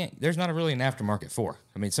there's not really an aftermarket for.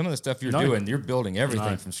 I mean, some of the stuff you're doing, you're building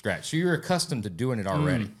everything from scratch. So you're accustomed to doing it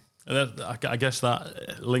already. And I guess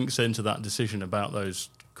that links into that decision about those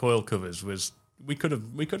coil covers was we could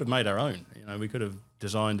have made our own. We could have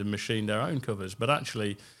designed and machined our own covers. But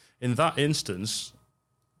actually, in that instance,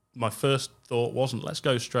 my first thought wasn't let's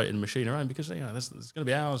go straight and machine our own because there's going to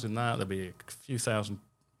be hours in that. There'll be a few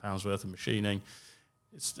 £1,000s worth of machining.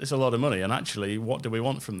 It's a lot of money. And actually, what do we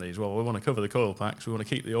want from these? Well, we want to cover the coil packs. We want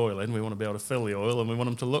to keep the oil in. We want to be able to fill the oil, and we want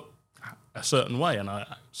them to look a certain way. And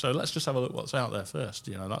so let's just have a look what's out there first.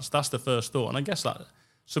 That's the first thought. And I guess that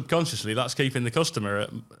subconsciously that's keeping the customer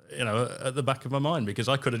at the back of my mind because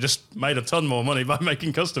I could have just made a ton more money by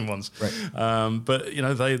making custom ones. Right. But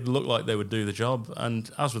they look like they would do the job.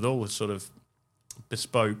 And as with all the sort of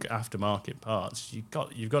bespoke aftermarket parts, you've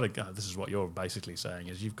got to. This is what you're basically saying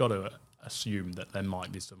is you've got to assume that there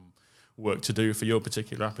might be some work to do for your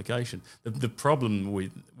particular application. The problem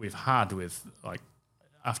we've had with like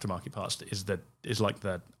aftermarket parts is like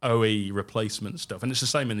the OE replacement stuff, and it's the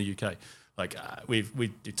same in the UK. Like we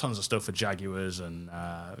do tons of stuff for Jaguars and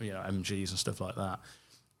MGs and stuff like that,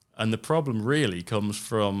 and the problem really comes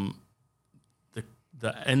from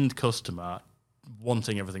the end customer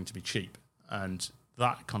wanting everything to be cheap, and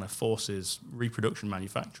that kind of forces reproduction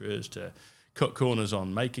manufacturers to cut corners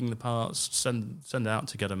on making the parts, send out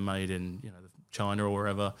to get them made in China or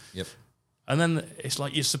wherever. Yep. And then it's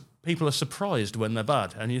like people are surprised when they're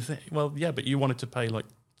bad, and you think, well, yeah, but you wanted to pay like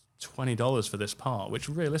 $20 for this part, which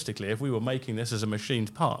realistically, if we were making this as a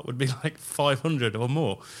machined part, would be like $500 or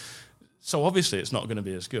more. So obviously, it's not going to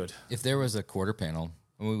be as good. If there was a quarter panel,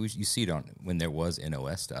 you see it on when there was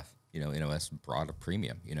NOS stuff. NOS brought a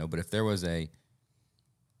premium. But if there was a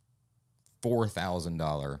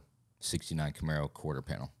 $4,000 '69 Camaro quarter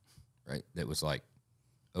panel, right? That was like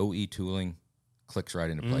OE tooling, clicks right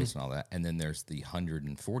into place and all that. And then there's the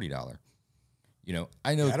 $140.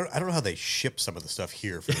 I know. I don't know how they ship some of the stuff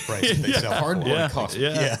here for the price that they sell. Cardboard costs.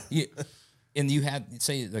 Yeah. And you had,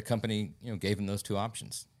 say, the company, gave them those two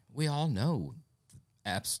options. We all know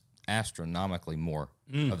astronomically more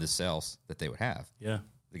of the sales that they would have. Yeah.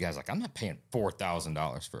 The guy's like, I'm not paying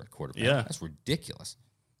 $4,000 for a quarter panel. Yeah. That's ridiculous.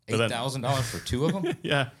 $8,000 for two of them?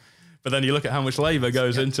 Yeah. But then you look at how much labor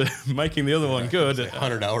goes into making the other one good. It's like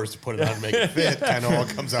 $100 to put it on and make it fit. Kind of all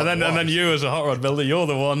comes out. And then you, as a hot rod builder, you're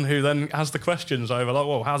the one who then has the questions over, like,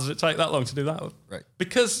 well, how does it take that long to do that? Right.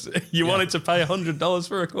 Because you wanted to pay $100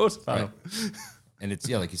 for a quarter panel. Right. And it's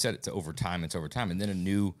like you said, it's over time. And then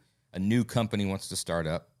a new company wants to start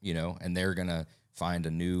up, and they're gonna find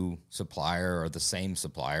a new supplier or the same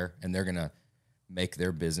supplier, and they're gonna make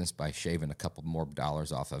their business by shaving a couple more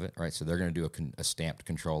dollars off of it, right? So they're going to do a stamped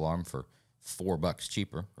control arm for $4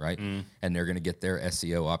 cheaper, right? And they're going to get their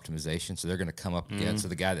SEO optimization. So they're going to come up against, so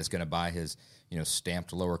the guy that's going to buy his,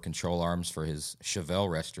 stamped lower control arms for his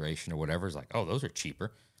Chevelle restoration or whatever is like, oh, those are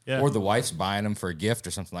cheaper. Yeah. Or the wife's buying them for a gift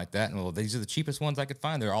or something like that. And well, these are the cheapest ones I could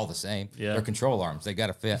find. They're all the same. Yeah. They're control arms. They got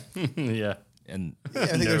to fit. Yeah. And I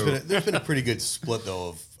think there's been a pretty good split though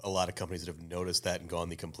of a lot of companies that have noticed that and gone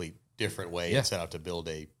the complete different way and set out to build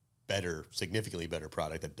a significantly better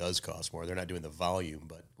product that does cost more. They're not doing the volume,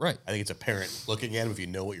 but right. I think it's apparent looking at them if you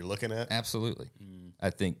know what you're looking at. Absolutely. I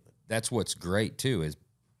think that's what's great too is,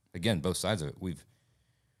 again, both sides of it.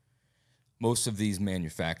 Most of these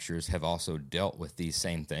manufacturers have also dealt with these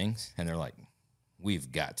same things, and they're like,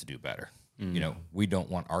 we've got to do better. We don't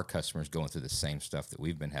want our customers going through the same stuff that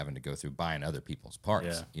we've been having to go through buying other people's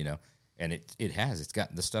parts, And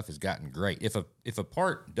the stuff has gotten great. If a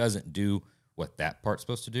part doesn't do what that part's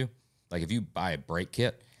supposed to do, like if you buy a brake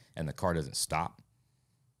kit and the car doesn't stop,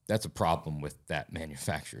 that's a problem with that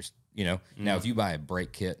manufacturer's, Now, if you buy a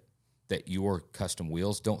brake kit that your custom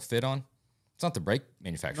wheels don't fit on, it's not the brake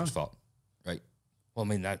manufacturer's fault, right? Well, I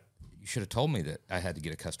mean, you should have told me that I had to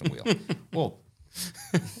get a custom wheel. Well,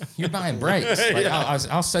 you're buying brakes. Like,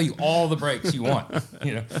 I'll sell you all the brakes you want,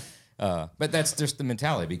 But that's just the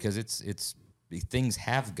mentality because it's things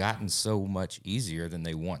have gotten so much easier than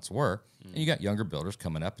they once were. And you got younger builders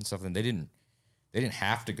coming up and stuff, and they they didn't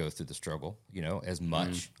have to go through the struggle, as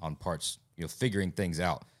much on parts, figuring things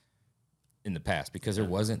out in the past because there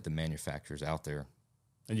wasn't the manufacturers out there.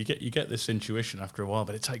 And you get this intuition after a while,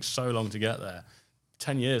 but it takes so long to get there.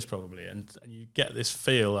 10 years probably, and you get this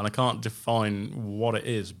feel, and I can't define what it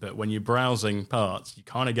is, but when you're browsing parts, you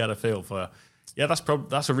kind of get a feel for,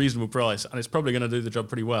 that's a reasonable price, and it's probably going to do the job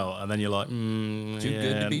pretty well. And then you're like, too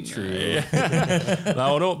good to be true.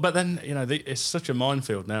 But then, it's such a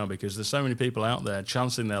minefield now because there's so many people out there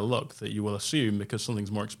chancing their luck that you will assume because something's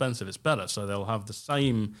more expensive, it's better. So they'll have the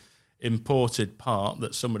same imported part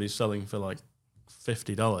that somebody's selling for like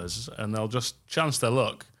 $50, and they'll just chance their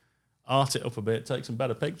luck, art it up a bit, take some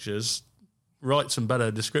better pictures, write some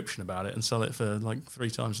better description about it, and sell it for like 3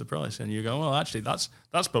 times the price. And you go, well, actually, that's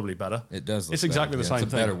probably better. It does. Look it's exactly better. the same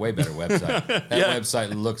it's a thing. Better, way better website. That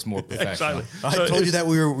website looks more professional. Exactly. I told you that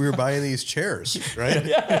we were buying these chairs, right?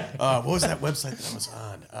 What was that website that I was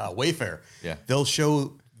on? Wayfair. Yeah. They'll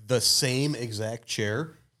show the same exact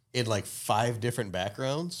chair in like 5 different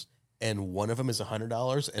backgrounds, and one of them is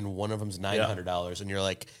 $100 and one of them is $900, and you're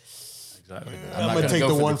like, Exactly. I'm going to take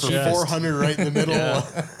the one for $400 right in the middle.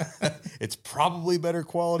 It's probably better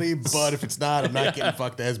quality, but if it's not, I'm not getting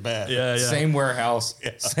fucked as bad. Same warehouse,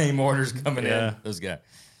 same orders coming in. Those guys.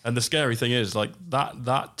 And the scary thing is, like,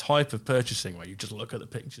 that type of purchasing where you just look at the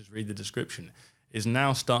pictures, read the description, is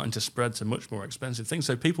now starting to spread to much more expensive things.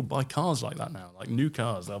 So people buy cars like that now, like new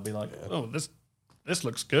cars. They'll be like, oh, this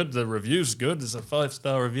looks good. The review's good. It's a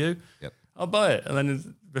 5-star review. Yep. I'll buy it. And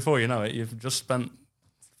then before you know it, you've just spent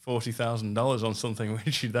 $40,000 on something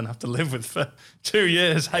which you then have to live with for 2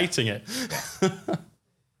 years, hating it.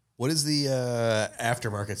 What does the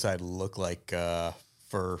aftermarket side look like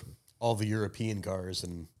for all the European cars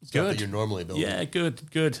and stuff that you're normally building? Yeah,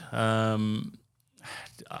 good.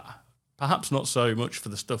 Perhaps not so much for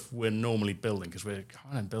the stuff we're normally building because we're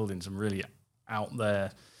kind of building some really out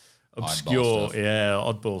there, obscure,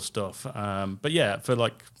 oddball stuff. But yeah, for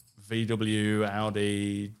like VW,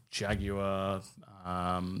 Audi, Jaguar,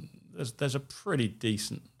 there's a pretty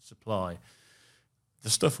decent supply.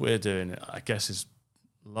 The stuff we're doing, I guess, is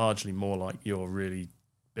largely more like your really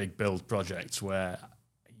big build projects where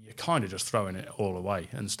you're kind of just throwing it all away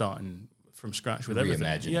and starting from scratch with everything.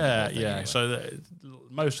 Anyway. So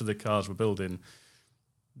most of the cars we're building,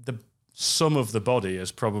 the sum of the body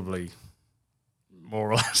is probably more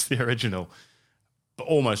or less the original, but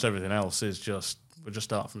almost everything else is we'll just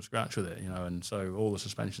start from scratch with it, and so all the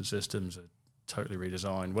suspension systems are totally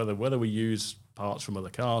redesigned, whether we use parts from other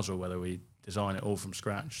cars or whether we design it all from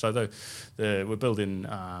scratch. So we're building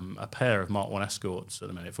a pair of Mark 1 Escorts at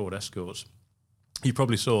the minute, Ford Escorts. You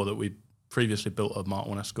probably saw that we previously built a Mark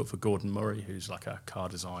 1 Escort for Gordon Murray, who's like a car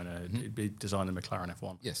designer. He'd be designing the McLaren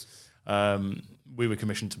F1. Yes. We were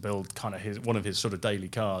commissioned to build kind of one of his sort of daily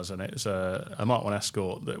cars, and it's a Mark 1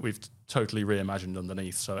 Escort that we've totally reimagined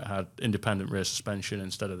underneath. So it had independent rear suspension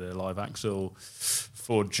instead of the live axle,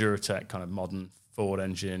 Ford Duratec kind of modern Ford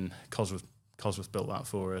engine. Cosworth built that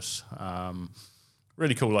for us.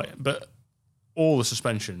 Really cool. But all the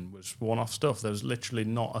suspension was one-off stuff. There was literally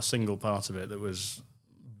not a single part of it that was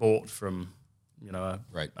bought from an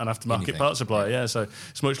aftermarket part supplier. Right. Yeah, so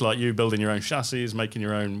it's much like you building your own chassis, making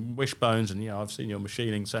your own wishbones, and I've seen your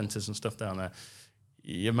machining centres and stuff down there.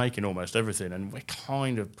 You're making almost everything, and we're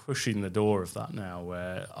kind of pushing the door of that now,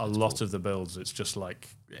 where a lot of the builds, it's just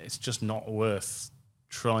not worth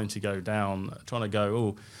trying to go,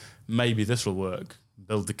 oh, maybe this will work.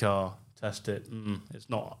 Build the car, test it. It's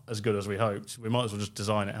not as good as we hoped. We might as well just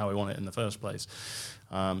design it how we want it in the first place.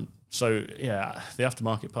 So yeah, the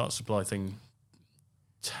aftermarket parts supply thing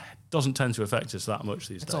doesn't tend to affect us that much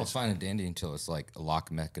these days. It's all fine and dandy until it's like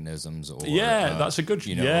lock mechanisms or that's a good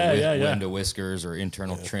window whiskers or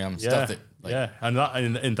internal trim stuff that and that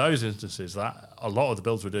in those instances, that a lot of the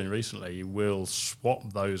builds we're doing recently will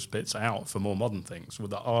swap those bits out for more modern things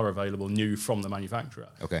that are available new from the manufacturer.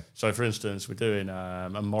 Okay. So for instance, we're doing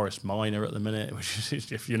a Morris Minor at the minute, which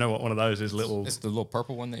is, if you know what one of those is, it's the little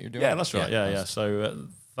purple one that you're doing. Yeah, that's right. Yeah. So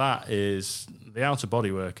that is the outer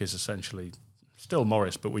bodywork is essentially still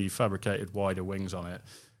Morris, but we fabricated wider wings on it,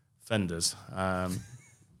 fenders, and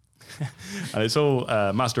it's all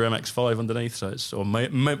Mazda MX-5 underneath, so it's or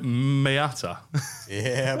Miata.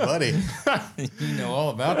 Yeah, buddy. You know all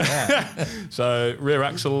about that. So rear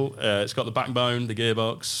axle, it's got the backbone, the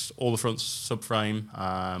gearbox, all the front subframe.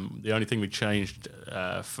 The only thing we changed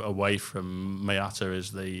away from Miata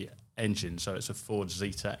is the engine, so it's a Ford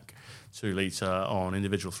Zetec 2-litre on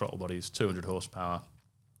individual throttle bodies, 200 horsepower.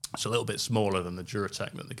 It's a little bit smaller than the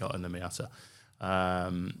Duratec that they got in the Miata.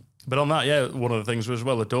 But on that, one of the things was,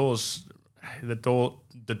 the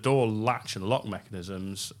door latch and lock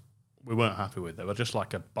mechanisms we weren't happy with. They were just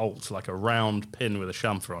like a bolt, like a round pin with a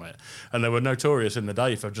chamfer on it, and they were notorious in the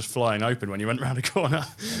day for just flying open when you went around a corner.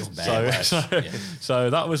 So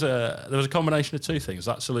that was there was a combination of two things.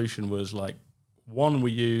 That solution was like, one,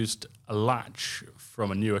 we used a latch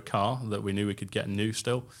from a newer car that we knew we could get new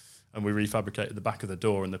still, and we refabricated the back of the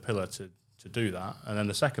door and the pillar to do that. And then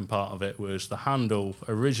the second part of it was the handle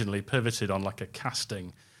originally pivoted on like a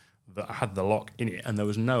casting that had the lock in it, and there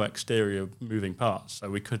was no exterior moving parts, so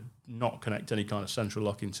we could not connect any kind of central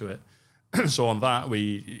lock into it. So on that,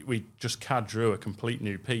 we just CAD drew a complete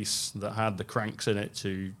new piece that had the cranks in it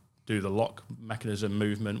to do the lock mechanism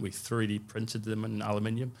movement. We 3D printed them in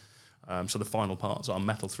aluminium, so the final parts are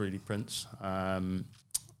metal 3D prints.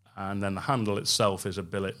 And then the handle itself is a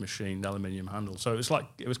billet machined aluminium handle. So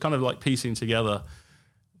it was kind of like piecing together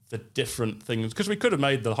the different things, because we could have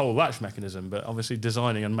made the whole latch mechanism, but obviously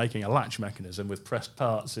designing and making a latch mechanism with pressed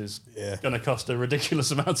parts is going to cost a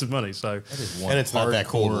ridiculous amount of money. So that is one and it's not that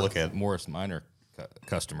cool to look at. Morris Minor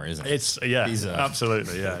customer, isn't it? It's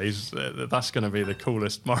absolutely, yeah. He's that's going to be the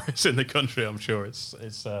coolest Morris in the country, I'm sure.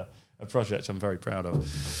 It's a project I'm very proud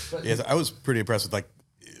of. Yes, I was pretty impressed with, like,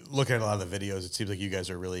 looking at a lot of the videos. It seems like you guys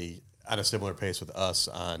are really at a similar pace with us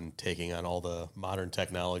on taking on all the modern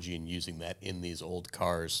technology and using that in these old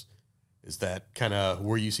cars. Is that kind of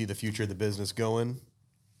where you see the future of the business going?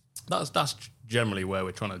 That's generally where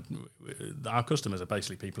we're trying to. Our customers are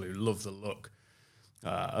basically people who love the look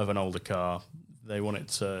of an older car. They want it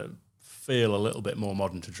to feel a little bit more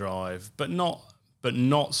modern to drive, but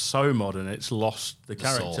not so modern it's lost the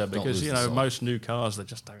character, soul. because most new cars, they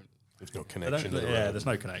just don't. There's no connection. There's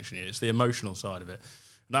no connection here. It's the emotional side of it.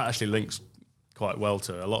 And that actually links quite well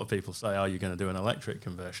to a lot of people say, are you going to do an electric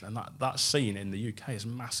conversion? And that scene in the UK is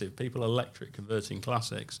massive. People electric converting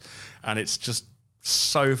classics. And it's just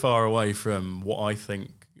so far away from what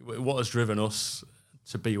has driven us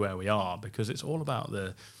to be where we are, because it's all about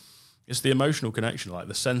it's the emotional connection, like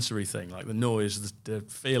the sensory thing, like the noise, the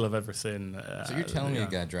feel of everything. So you're telling me a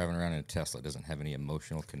guy driving around in a Tesla doesn't have any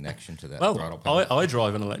emotional connection to that Well, throttle pedal? I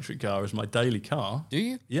drive an electric car as my daily car. Do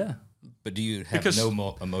you? Yeah. But do you have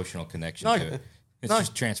no emotional connection to it? It's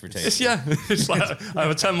just transportation. It's like I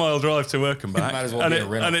have a 10-mile drive to work and back. Might as well be a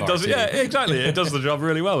rental car does too. Yeah, exactly. It does the job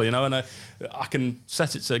really well, and I can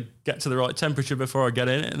set it to get to the right temperature before I get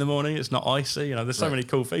in it in the morning. It's not icy. There's so many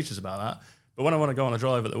cool features about that. But when I want to go on a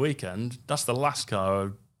drive at the weekend, that's the last car I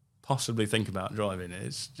would possibly think about driving.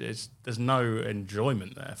 There's no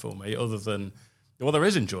enjoyment there for me, other than, well, there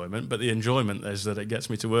is enjoyment, but the enjoyment is that it gets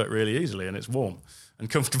me to work really easily and it's warm and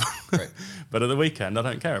comfortable. Right. But at the weekend, I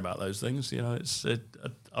don't care about those things.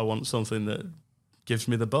 I want something that gives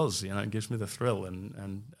me the buzz. It gives me the thrill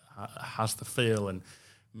and has the feel and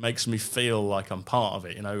makes me feel like I'm part of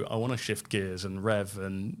it. I want to shift gears and rev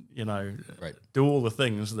and do all the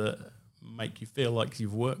things that make you feel like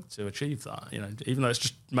you've worked to achieve that. Even though it's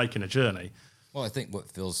just making a journey. Well, I think what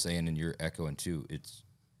Phil's saying, and you're echoing too,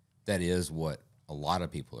 that is what a lot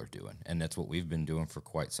of people are doing, and that's what we've been doing for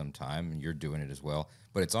quite some time, and you're doing it as well.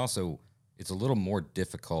 But it's a little more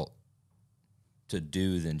difficult to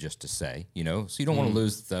do than just to say, so you don't want to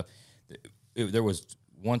lose there was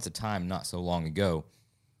once a time not so long ago,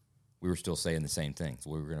 we were still saying the same things.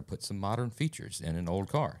 We were going to put some modern features in an old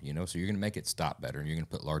car, so you're going to make it stop better, and you're going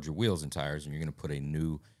to put larger wheels and tires, and you're going to put a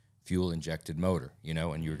new fuel-injected motor,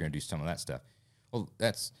 and you were going to do some of that stuff. Well,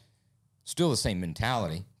 that's still the same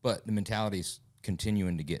mentality, but the mentality's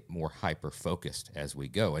continuing to get more hyper-focused as we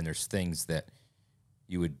go, and there's things that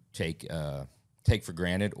you would take for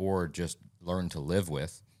granted or just learn to live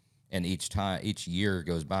with, and each year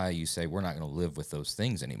goes by, you say, we're not going to live with those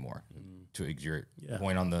things anymore. To your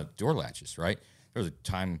point on the door latches, right? There was a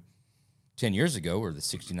time 10 years ago where the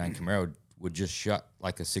 69 Camaro would just shut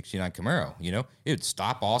like a 69 Camaro, It would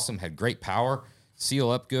stop awesome, had great power, seal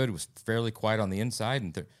up good, was fairly quiet on the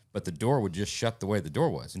inside, but the door would just shut the way the door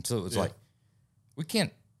was until it was like,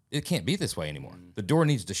 it can't be this way anymore. The door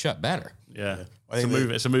needs to shut better. Yeah.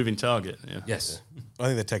 It's a moving target. Yeah. Yes. I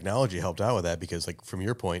think the technology helped out with that because, like, from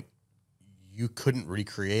your point, you couldn't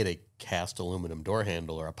recreate a cast aluminum door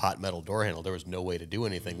handle or a pot metal door handle. There was no way to do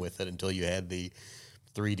anything with it until you had the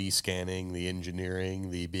 3D scanning, the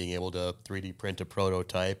engineering, the being able to 3D print a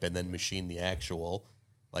prototype and then machine the actual.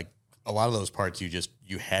 Like, a lot of those parts,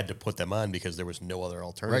 you had to put them on because there was no other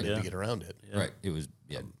alternative to get around it. Yeah. Right. It was,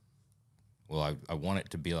 well, I want it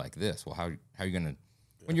to be like this. Well, how are you going to,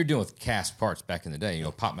 when you're dealing with cast parts back in the day,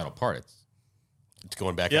 pot metal part, it's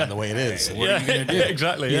going back on the way it is. What are you going to do?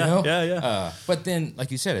 Exactly. Yeah. But then,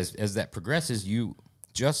 like you said, as that progresses, you,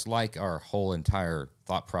 just like our whole entire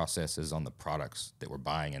thought processes on the products that we're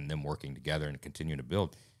buying and them working together and continuing to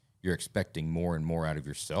build, you're expecting more and more out of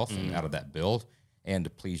yourself and out of that build, and to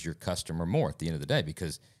please your customer more at the end of the day,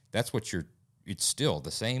 because that's what it's still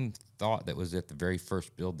the same thought that was at the very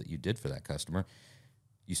first build that you did for that customer.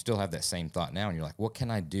 You still have that same thought now, and you're like, what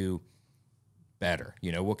can I do better?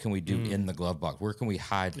 What can we do in the glove box? Where can we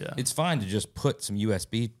hide? Yeah. It's fine to just put some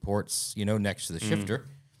USB ports, next to the shifter,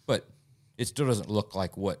 but it still doesn't look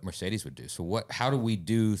like what Mercedes would do. So how do we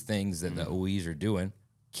do things that the OEs are doing?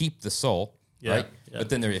 Keep the soul, right? Yeah. But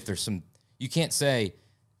then if there's some, you can't say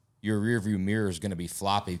your rear view mirror is going to be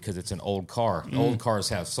floppy because it's an old car. Old cars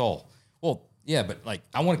have soul. Well, yeah, but like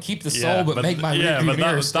I want to keep the soul, but make my rear view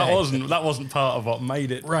mirror stay. That wasn't part of what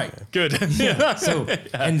made it good. So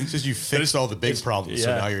and it's just you fixed all the big problems,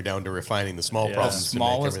 so now you're down to refining the small problems,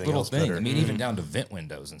 smallest to make little else thing. better. I mean, even down to vent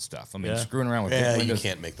windows and stuff. I mean, screwing around with vent windows. You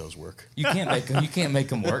can't make those work. You can't make them. You can't make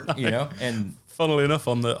them work. And funnily enough,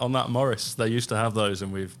 on that Morris, they used to have those,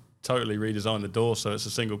 and we've totally redesigned the door so it's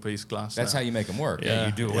a single piece glass. That's how you make them work. Yeah,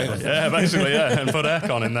 you do away with it. Yeah, basically, and put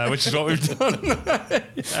aircon in there, which is what we've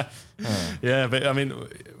done. Yeah, but I mean,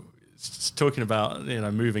 talking about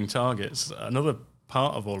moving targets, another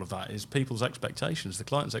part of all of that is people's expectations, the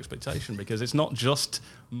client's expectation, because it's not just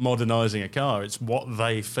modernising a car; it's what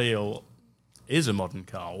they feel is a modern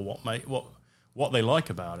car, or what they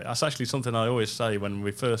like about it. That's actually something I always say when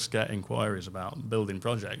we first get inquiries about building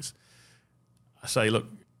projects. I say, look,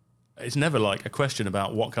 it's never like a question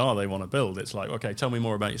about what car they want to build. It's like, okay, tell me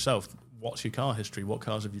more about yourself. What's your car history? What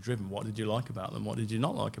cars have you driven? What did you like about them? What did you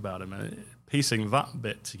not like about them? And piecing that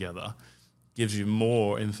bit together gives you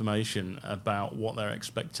more information about what their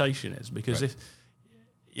expectation is. Because if,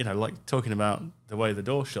 like talking about the way the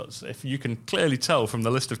door shuts, if you can clearly tell from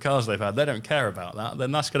the list of cars they've had, they don't care about that,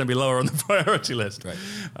 then that's going to be lower on the priority list.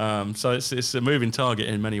 Right. So it's a moving target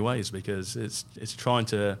in many ways, because it's trying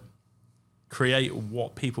to create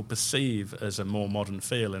what people perceive as a more modern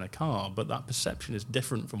feel in a car, but that perception is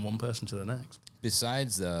different from one person to the next.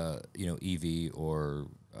 Besides EV or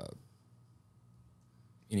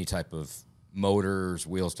any type of motors,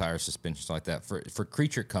 wheels, tires, suspensions like that, for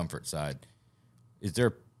creature comfort side, is there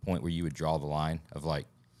a point where you would draw the line of like,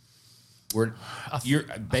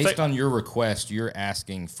 based on your request, you're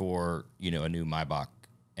asking for a new Maybach,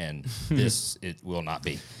 and it will not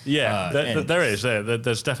be. Yeah, there is.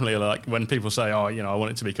 There's definitely, like, when people say, "Oh, I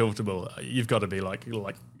want it to be comfortable," you've got to be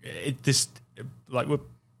this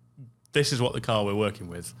is what the car we're working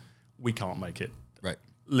with. We can't make it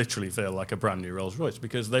literally feel like a brand new Rolls Royce,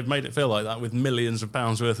 because they've made it feel like that with millions of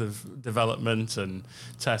pounds worth of development and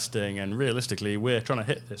testing. And realistically, we're trying to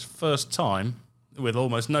hit this first time with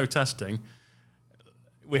almost no testing.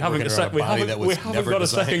 We haven't got a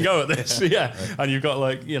second go at this. And you've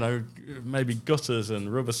got maybe gutters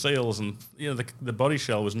and rubber seals, and the body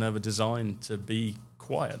shell was never designed to be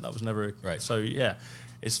quiet. That was never right. So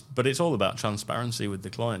it's all about transparency with the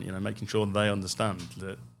client. Making sure they understand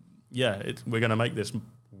that we're going to make this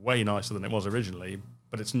way nicer than it was originally,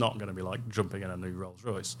 but it's not going to be like jumping in a new Rolls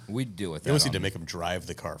Royce. We deal with that. You always need to make them drive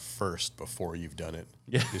the car first before you've done it.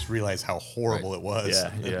 Yeah. Just realize how horrible it was.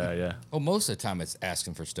 Yeah. Well, most of the time it's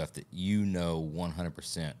asking for stuff that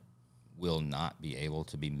 100% will not be able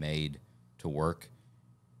to be made to work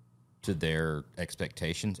to their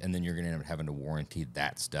expectations, and then you're going to end up having to warranty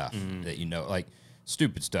that stuff that like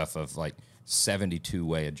stupid stuff of like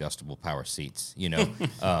 72-way adjustable power seats,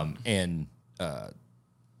 and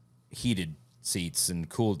heated seats and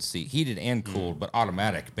cooled heated and cooled, but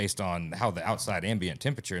automatic based on how the outside ambient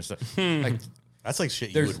temperature and stuff. Like that's like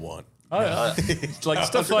shit you would want. Like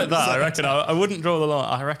stuff like that. I reckon I wouldn't draw the line.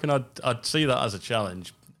 I reckon I'd see that as a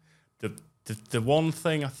challenge. The one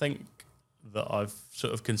thing I think that I've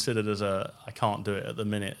sort of considered as I can't do it at the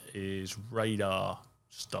minute is radar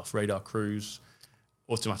stuff, radar cruise,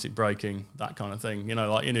 automatic braking, that kind of thing.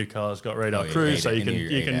 Like your new car's got radar cruise, so you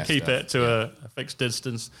can keep it to a fixed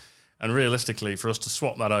distance. And realistically, for us to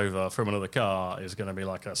swap that over from another car is going to be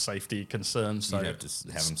like a safety concern. So you'd have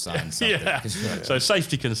to have them sign something. So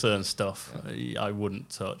safety concern stuff, I wouldn't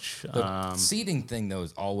touch. The seating thing, though,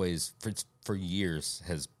 is always, for years,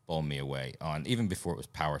 has blown me away on, even before it was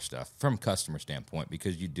power stuff, from customer standpoint,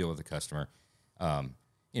 because you deal with the customer.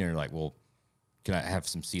 You're like, well, can I have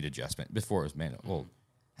some seat adjustment? Before it was manual. Well,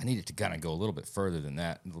 I need it to kind of go a little bit further than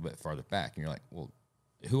that, a little bit farther back. And you're like, well,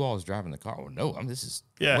 who all is driving the car? Well, no, this is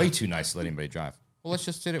way too nice to let anybody drive. Well, let's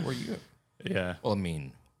just sit it where you. Yeah. Well, I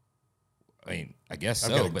mean, I guess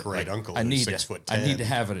I've so. got a but great uncle. I need 6'10". I need to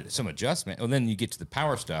have some adjustment. Well, then you get to the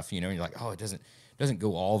power stuff, and you're like, oh, it doesn't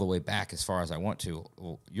go all the way back as far as I want to.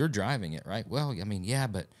 Well, you're driving it, right? Well, I mean, yeah,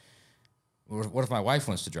 but what if my wife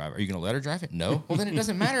wants to drive? Are you going to let her drive it? No. Well, then it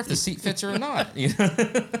doesn't matter if the seat fits her or not.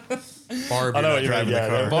 Barb, I know you're what you driving mean, the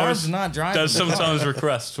yeah. car. Barb's not driving. There's sometimes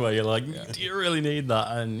requests where you're like, do you really need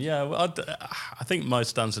that? And yeah, well, I think my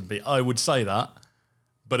stance would be, I would say that.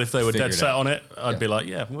 But if they were Figure dead it set out. on it, I'd Yeah. be like,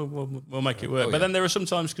 yeah, we'll make it work. Oh, but yeah. then there are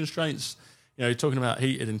sometimes constraints. You know, you're talking about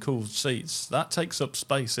heated and cooled seats. That takes up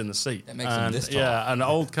space in the seat. That makes them this tall. Yeah, and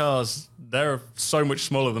old cars, they're so much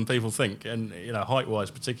smaller than people think, and you know,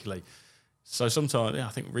 height-wise particularly. So sometimes, yeah, I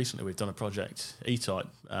think recently we've done a project, E-Type,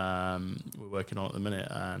 we're working on at the minute,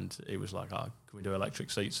 and it was like, oh, can we do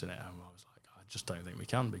electric seats in it? And I was like, I just don't think we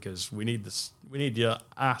can, because we need this. We need your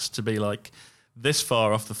ass to be like this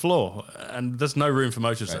far off the floor, and there's no room for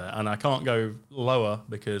motors there, and I can't go lower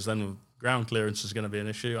because then ground clearance is going to be an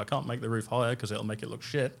issue. I can't make the roof higher because it'll make it look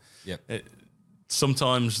shit. Yep.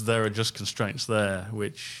 Sometimes there are just constraints there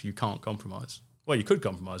which you can't compromise. Well, you could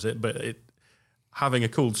compromise it, but having a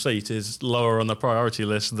cooled seat is lower on the priority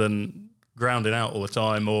list than grounding out all the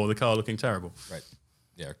time or the car looking terrible. Right.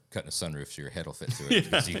 Yeah, cutting a sunroof so your head will fit through it.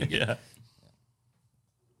 because you can get,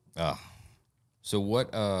 So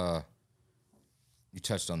what, you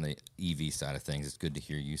touched on the EV side of things. It's good to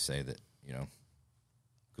hear you say that, you know,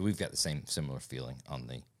 because we've got the similar feeling on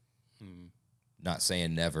the, not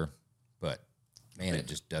saying never, but man, it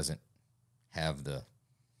just doesn't have the.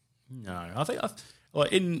 No, I think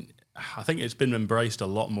I think it's been embraced a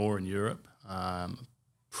lot more in Europe,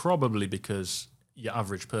 probably because your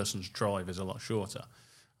average person's drive is a lot shorter.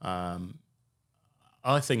 I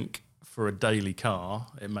think for a daily car,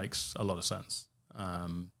 it makes a lot of sense.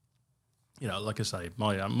 You know, like I say,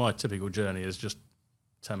 my typical journey is just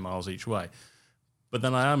 10 miles each way. But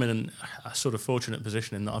then I am in a sort of fortunate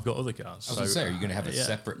position in that I've got other cars. I was going to say, are you going to have a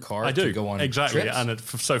separate car I do, to go on exactly. trips? And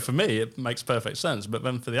so for me, it makes perfect sense. But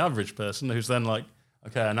then for the average person who's then like,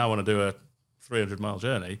 okay, I now want to do a 300-mile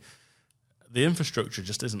journey, the infrastructure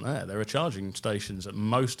just isn't there. There are charging stations at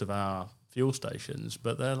most of our fuel stations,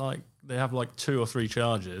 but they have like 2 or 3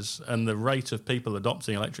 chargers, and the rate of people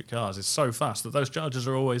adopting electric cars is so fast that those chargers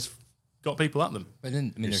are always got people at them. But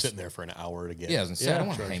then, I mean, You're sitting there for an hour to get. Yeah, I was going to say, I don't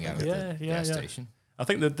want to hang out at the gas station. I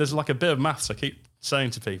think that there's like a bit of maths I keep saying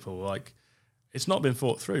to people, like, it's not been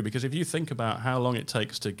thought through, because if you think about how long it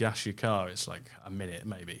takes to gas your car, it's like a minute,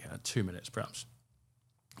 maybe 2 minutes perhaps.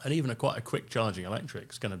 And even quite a quick charging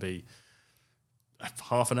electric is going to be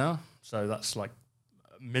half an hour. So that's like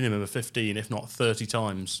a minimum of 15, if not 30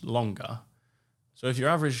 times longer. So if your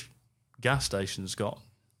average gas station's got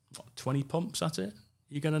 20 pumps at it,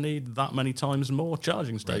 you're going to need that many times more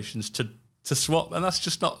charging stations to swap. And that's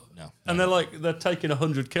just not... No. And they're taking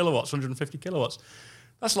 100 kilowatts, 150 kilowatts.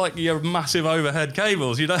 That's like your massive overhead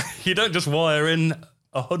cables. You don't just wire in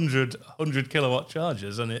 100 kilowatt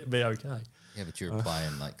chargers and it'd be okay. Yeah, but you're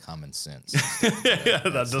applying like common sense.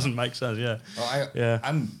 That doesn't make sense. Yeah. Well,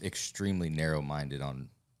 I'm extremely narrow-minded on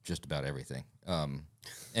just about everything.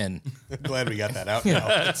 And Glad we got that out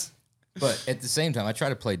now. but at the same time, I try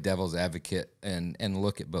to play devil's advocate and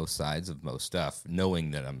look at both sides of most stuff,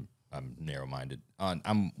 knowing that I'm narrow-minded.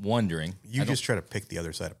 I'm wondering. You just try to pick the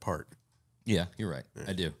other side apart. Yeah, you're right.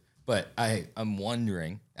 I do. But I'm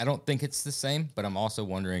wondering. I don't think it's the same, but I'm also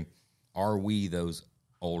wondering, are we those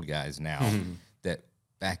old guys now that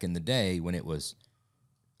back in the day when it was,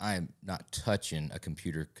 I'm not touching a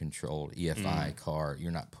computer-controlled EFI car.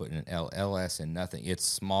 You're not putting an LS in nothing. It's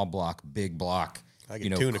small block, big block, I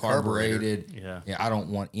can tune a carburetor. carbureted. Yeah, I don't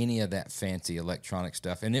want any of that fancy electronic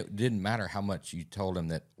stuff. And it didn't matter how much you told them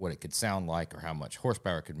that what it could sound like or how much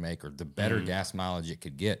horsepower it could make or the better gas mileage it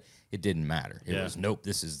could get. It didn't matter. It was, nope,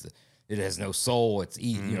 it has no soul. It's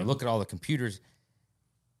easy. You know, look at all the computers.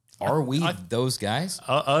 Are we those guys?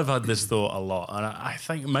 I've had this thought a lot, and I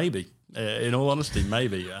think maybe, in all honesty,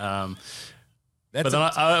 maybe. But then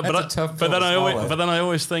I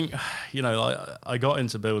always think, you know, like, I got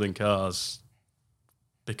into building cars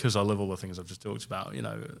because I love all the things I've just talked about, you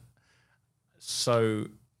know. So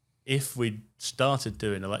if we started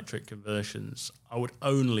doing electric conversions, I would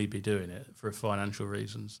only be doing it for financial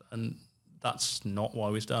reasons, and that's not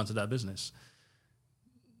why we started our business.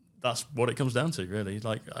 That's what it comes down to, really.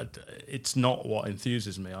 Like, it's not what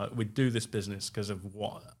enthuses me. We do this business because of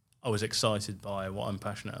what I was excited by, what I'm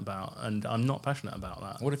passionate about, and I'm not passionate about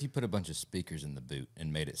that. What if you put a bunch of speakers in the boot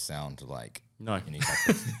and made it sound like No. any type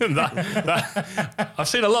of I've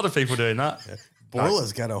seen a lot of people doing that.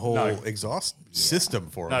 Borilla's got a whole exhaust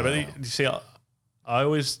system for No, it. but you see, I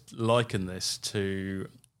always liken this to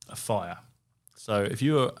a fire. So if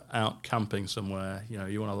you were out camping somewhere, you know,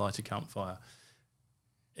 you want to light a campfire,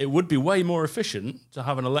 it would be way more efficient to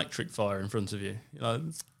have an electric fire in front of you. You know,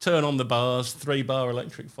 turn on the bars, 3-bar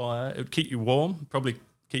electric fire. It would keep you warm, probably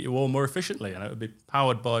keep you warm more efficiently, and it would be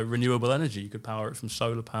powered by renewable energy. You could power it from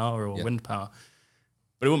solar power or wind power.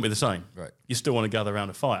 but it wouldn't be the same. Right. You still want to gather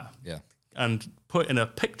around a fire. Yeah. And putting a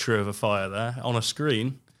picture of a fire there on a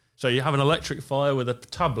screen. So you have an electric fire with a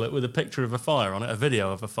tablet with a picture of a fire on it, a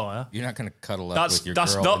video of a fire. You're not going to cuddle up with your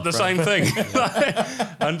That's girl not the same of- thing.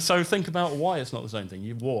 And so think about why it's not the same thing.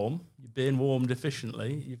 You're warm, you're being warmed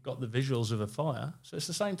efficiently, you've got the visuals of a fire. So it's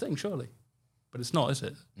the same thing, surely. But it's not, is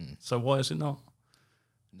it? So why is it not?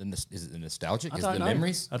 Is it the nostalgic? I Is don't it the know.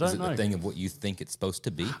 memories? I don't is it know. the thing of what you think it's supposed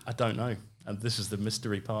to be? I don't know. And this is the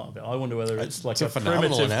mystery part of it. I wonder whether it's like It's a a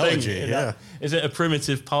phenomenal primitive analogy, thing. yeah. Is it a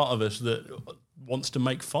primitive part of us that wants to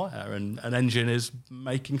make fire, and an engine is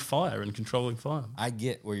making fire and controlling fire? I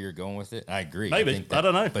get where you're going with it. I agree. Maybe. I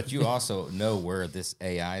don't know. But you also know where this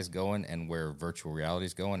AI is going and where virtual reality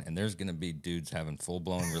is going, and there's going to be dudes having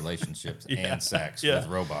full-blown relationships and sex with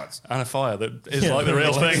robots. And a fire that is like the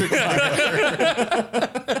real thing.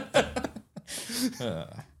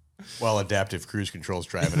 While adaptive cruise control's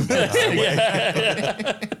driving them down the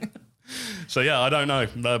highway. So yeah, I don't know.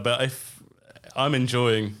 No, but if I'm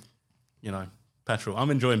enjoying, petrol,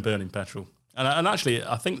 I'm enjoying burning petrol. And actually,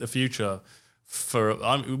 I think the future we're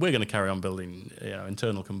going to carry on building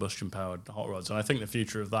internal combustion powered hot rods, and I think the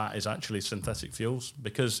future of that is actually synthetic fuels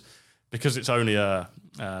because it's only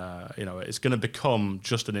it's going to become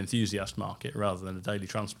just an enthusiast market rather than a daily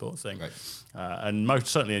transport thing. Right. And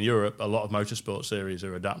certainly in Europe, a lot of motorsport series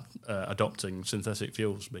are adopting synthetic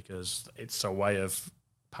fuels because it's a way of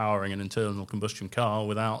powering an internal combustion car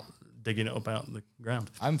without digging it up out of the ground.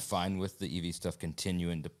 I'm fine with the EV stuff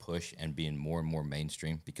continuing to push and being more and more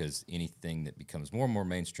mainstream, because anything that becomes more and more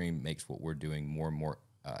mainstream makes what we're doing more and more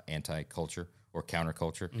anti-culture or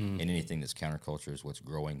counterculture. And anything that's counterculture is what's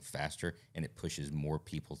growing faster, and it pushes more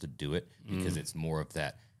people to do it because it's more of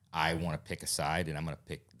that, I want to pick a side and I'm going to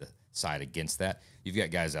pick the side against that. You've got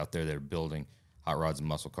guys out there that are building hot rods and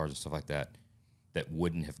muscle cars and stuff like that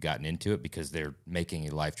wouldn't have gotten into it because they're making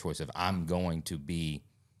a life choice of, I'm going to be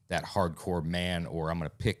that hardcore man, or I'm going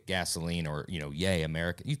to pick gasoline, or, yay,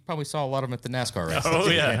 America. You probably saw a lot of them at the NASCAR race. Oh,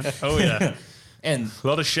 yeah. Oh, yeah. And a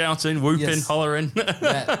lot of shouting, whooping, Yes. hollering.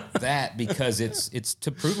 that because it's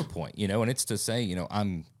to prove a point, and it's to say,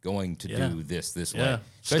 I'm going to do this way. Yeah.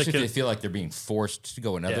 Especially if Sticking- they feel like they're being forced to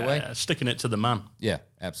go another way. Sticking it to the man. Yeah,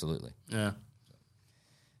 absolutely. Yeah.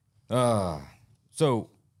 So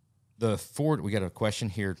the Ford, we got a question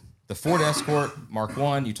here. The Ford Escort Mark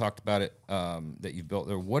I, you talked about it, that you built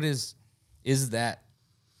there. What is that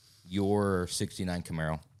your 69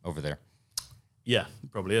 Camaro over there? Yeah,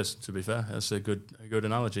 it probably is, to be fair. That's a good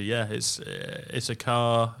analogy. Yeah, it's a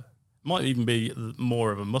car, might even be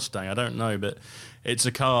more of a Mustang, I don't know, but it's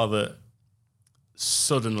a car that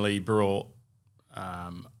suddenly brought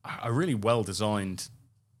a really well-designed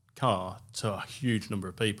car to a huge number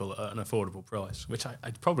of people at an affordable price, which I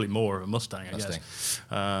probably more of a Mustang, I guess.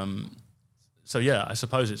 So yeah, I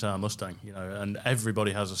suppose it's our Mustang, and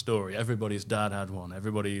everybody has a story. Everybody's dad had one.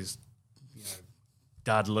 Everybody's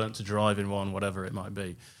dad learnt to drive in one, whatever it might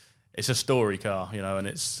be. It's a story car, and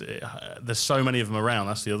there's so many of them around.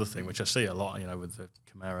 That's the other thing, which I see a lot, with the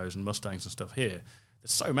Camaros and Mustangs and stuff here.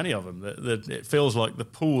 There's so many of them that it feels like the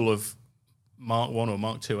pool of Mark 1 or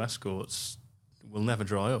Mark 2 Escorts will never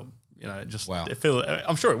dry up. Wow.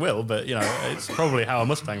 I'm sure it will, but it's probably how a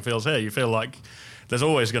Mustang feels here. You feel like there's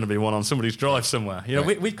always going to be one on somebody's drive somewhere.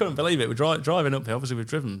 Right. We couldn't believe it. We're driving up here. Obviously, we've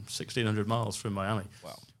driven 1,600 miles from Miami.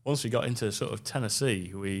 Wow. Once we got into sort of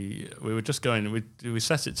Tennessee, we were just going. We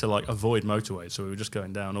set it to like avoid motorways, so we were just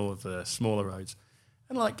going down all of the smaller roads.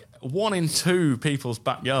 And like 1 in 2 people's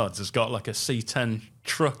backyards has got like a C10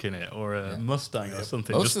 truck in it or a Mustang or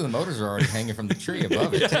something. Most of the motors are already hanging from the tree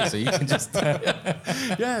above it, too, so you can just...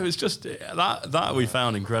 Yeah, it was just that we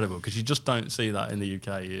found incredible because you just don't see that in the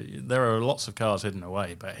UK. There are lots of cars hidden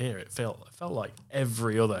away, but here it felt like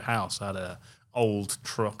every other house had a old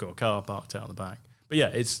truck or car parked out the back. But yeah,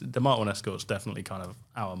 it's the Mark 1 Escort's definitely kind of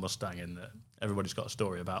our Mustang in that everybody's got a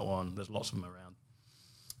story about one. There's lots of them around.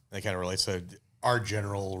 That kind of relates to our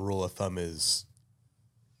general rule of thumb is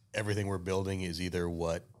everything we're building is either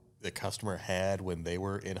what the customer had when they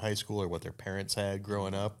were in high school or what their parents had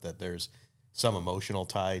growing up, that there's some emotional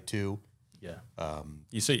tie to. Yeah.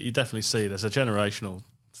 You definitely see there's a generational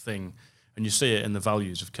thing, and you see it in the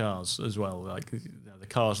values of cars as well. Like the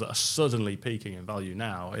cars that are suddenly peaking in value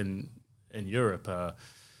now in Europe are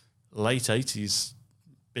late 80s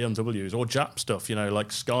BMWs or Jap stuff, like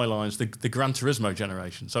Skylines, the Gran Turismo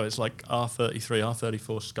generation. So it's like R33,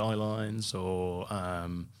 R34 Skylines or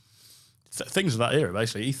things of that era,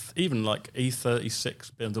 basically. Even like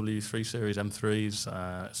E36 BMW 3 Series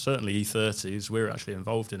M3s, certainly E30s. We're actually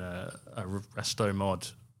involved in a resto mod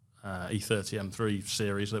E30 M3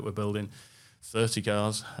 series that we're building. 30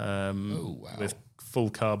 cars wow. with full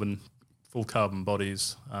carbon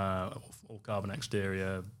bodies, all carbon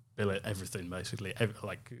exterior, billet, everything basically.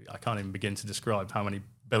 I can't even begin to describe how many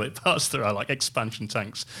billet parts there are, like expansion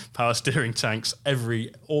tanks, power steering tanks,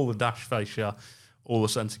 all the dash fascia, all the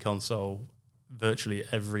center console. Virtually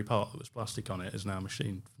every part that was plastic on it is now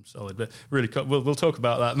machined from solid. But really, we'll talk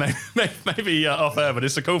about that maybe off air. But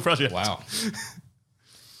it's a cool project. Wow.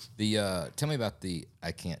 Tell me about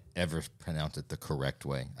I can't ever pronounce it the correct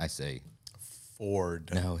way. I say Ford.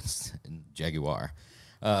 No, it's Jaguar.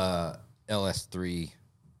 LS3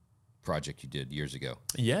 project you did years ago.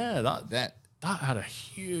 Yeah, that had a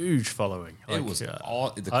huge following. It was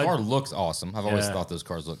the car looks awesome. I've always thought those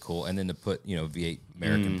cars look cool. And then to put V8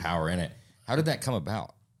 American power in it. How did that come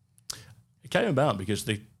about? It came about because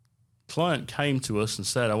the client came to us and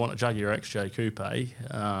said, I want a Jaguar XJ Coupe.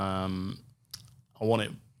 I want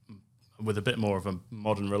it with a bit more of a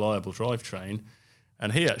modern, reliable drivetrain.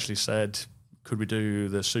 And he actually said, could we do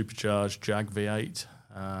the supercharged Jag V8?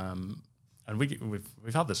 And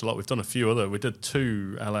we've had this a lot. We've done a few other. We did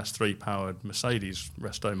 2 LS3 powered Mercedes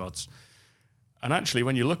resto mods. And actually,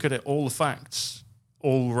 when you look at it, all the facts,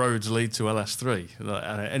 all roads lead to LS3.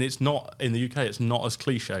 And it's not, in the UK, it's not as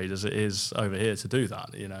cliched as it is over here to do that.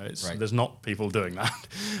 Right. There's not people doing that.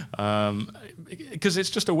 Because it's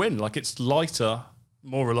just a win. Like, it's lighter,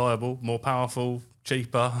 more reliable, more powerful,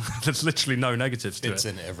 cheaper. There's literally no negatives to it. It's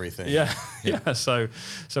in everything. Yeah. So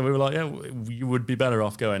we were like, you would be better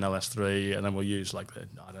off going LS3, and then we'll use I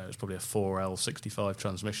don't know, it's probably a 4L65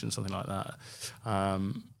 transmission, something like that.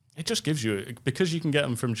 It just gives you, because you can get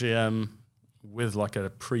them from GM with like a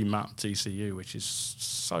pre-mapped ECU, which is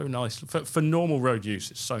so nice for normal road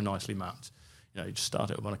use. It's so nicely mapped. You just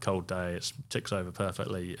start it up on a cold day. It ticks over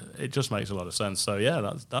perfectly. It just makes a lot of sense. So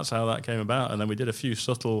yeah, that's how that came about. And then we did a few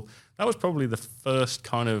subtle. That was probably the first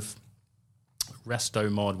kind of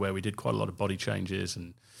resto mod where we did quite a lot of body changes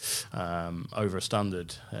and over a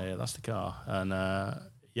standard. That's the car. And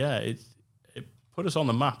it put us on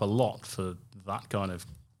the map a lot for that kind of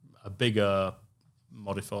a bigger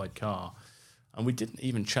modified car. And we didn't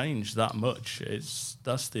even change that much.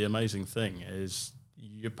 That's the amazing thing is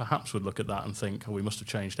you perhaps would look at that and think, we must have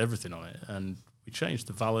changed everything on it. And we changed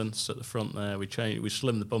the valance at the front there. We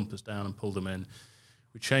slimmed the bumpers down and pulled them in.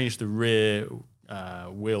 We changed the rear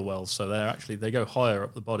wheel wells, so they go higher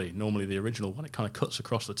up the body. Normally the original one, it kind of cuts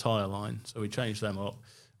across the tyre line. So we changed them up.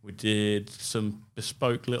 We did some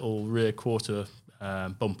bespoke little rear quarter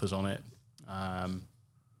bumpers on it.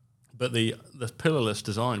 But the pillarless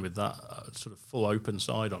design with that sort of full open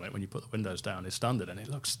side on it when you put the windows down is standard, and it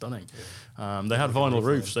looks stunning. They had vinyl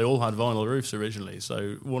roofs. They all had vinyl roofs originally.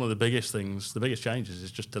 So one of the biggest changes is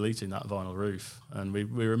just deleting that vinyl roof. And we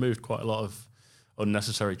removed quite a lot of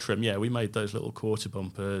unnecessary trim. Yeah, we made those little quarter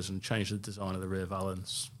bumpers and changed the design of the rear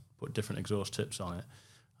valance, put different exhaust tips on it.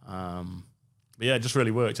 But yeah, it just really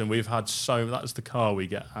worked. And we've had that's the car we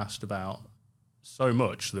get asked about so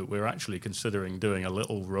much that we're actually considering doing a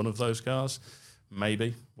little run of those cars.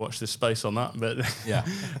 Maybe watch this space on that, but yeah,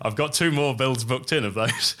 I've got 2 more builds booked in of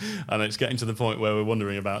those, and it's getting to the point where we're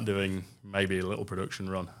wondering about doing maybe a little production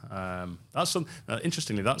run.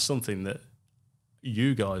 Interestingly, that's something that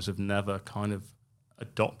you guys have never kind of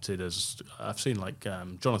adopted. As I've seen,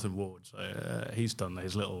 Jonathan Ward, he's done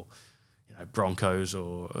his little Broncos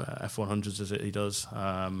or F100s as he does.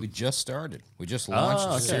 We just started. We just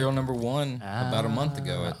launched serial number 1 about a month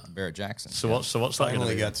ago at Barrett Jackson. So what's that going to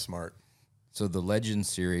Finally be? got smart. So the Legend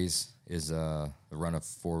series is the run of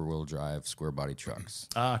 4-wheel drive square body trucks.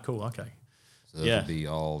 Cool. Okay. So those would be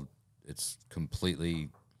it's completely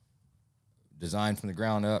designed from the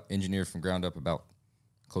ground up, engineered from ground up, about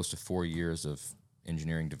close to 4 years of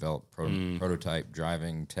engineering, developed, prototype,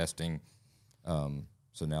 driving, testing.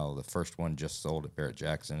 So now the first one just sold at Barrett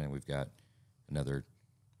Jackson, and we've got another,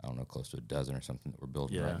 close to a dozen or something that we're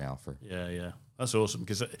building right now for. Yeah. That's awesome,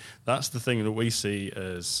 because that's the thing that we see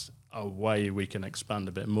as a way we can expand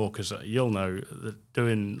a bit more, because you'll know that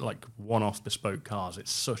doing one-off bespoke cars,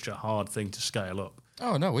 it's such a hard thing to scale up.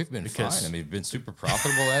 Oh no, we've been fine. I mean, we've been super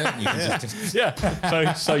profitable at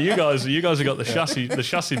it. So you guys have got the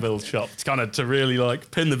chassis build shop to really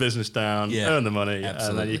pin the business down, earn the money,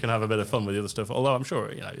 and then you can have a bit of fun with the other stuff. Although I'm sure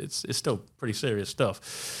it's still pretty serious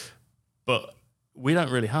stuff, but we don't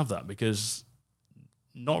really have that because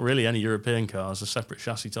not really any European cars are separate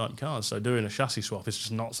chassis type cars. So doing a chassis swap is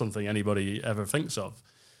just not something anybody ever thinks of.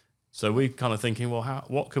 So we're kind of thinking, well,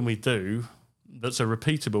 what can we do that's a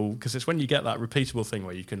repeatable, because it's when you get that repeatable thing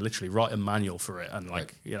where you can literally write a manual for it and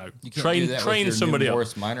like you train somebody up.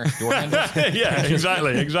 Morris Minor door handle. Yeah,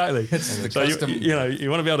 exactly. So you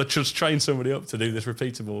want to be able to just train somebody up to do this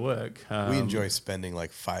repeatable work. We enjoy spending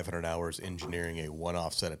like 500 hours engineering a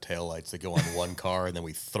one-off set of taillights that go on one car, and then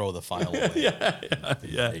we throw the file away. yeah.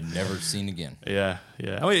 They're never seen again. Yeah.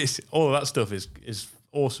 I mean, all of that stuff is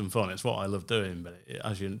awesome fun. It's what I love doing, but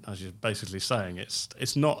as you're basically saying,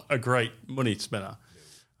 it's not a great money spinner.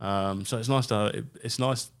 So it's nice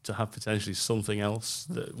to have potentially something else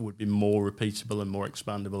that would be more repeatable and more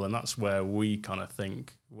expandable, and that's where we kind of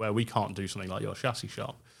think, where we can't do something like your chassis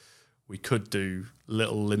shop, we could do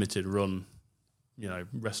little limited run,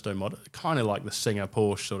 resto model, kind of like the Singer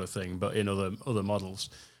Porsche sort of thing, but in other models,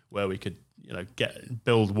 where we could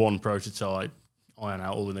build one prototype, iron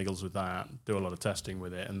out all the niggles with that, do a lot of testing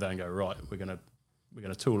with it, and then go, right, we're gonna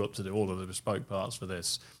tool up to do all of the bespoke parts for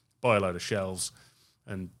this, buy a load of shells,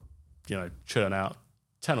 and churn out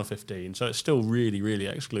 10 or 15. So it's still really, really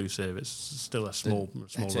exclusive. It's still a small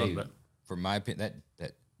run. But from my opinion,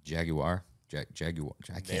 that Jaguar. Jaguar.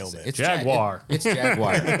 I can't say. It's Jaguar. It's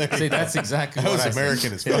Jaguar. See, that's exactly what I said.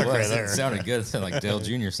 American as fuck right there. It sounded good. It sounded like Dale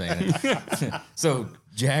Jr. saying it. So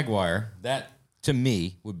Jaguar, that to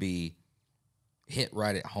me would be hit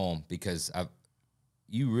right at home, because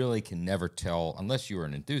you really can never tell, unless you're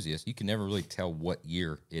an enthusiast, you can never really tell what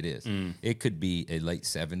year it is. It could be a late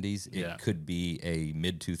 70s. It could be a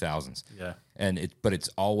mid 2000s. Yeah. But it's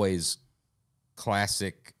always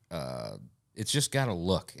classic. It's just got a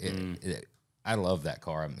look. I love that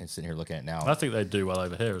car. I'm sitting here looking at it now. I think they do well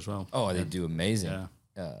over here as well. Oh, they do amazing.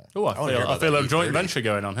 Yeah. I feel a joint venture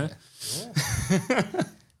going on here.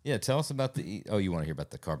 Yeah, tell us about you want to hear about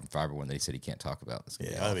the carbon fiber one that he said he can't talk about.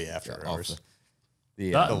 That'll be after hours.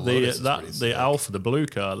 The Alpha, the blue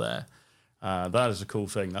car there, that is a cool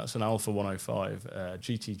thing. That's an Alpha 105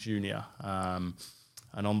 GT Junior. And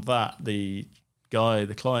on that, the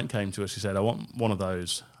client came to us, he said, I want one of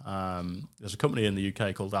those. There's a company in the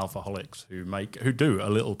UK called Alphaholics who do a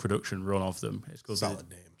little production run of them. It's called Solid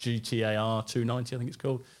name. GTAR 290, I think it's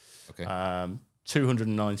called. Okay.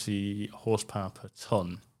 290 horsepower per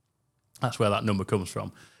ton. That's where that number comes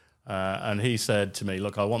from. And he said to me,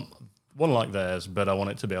 look, I want one like theirs, but I want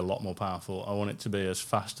it to be a lot more powerful. I want it to be as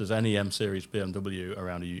fast as any M-Series BMW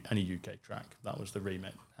around any UK track. That was the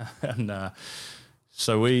remit. And but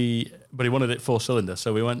he wanted it 4-cylinder.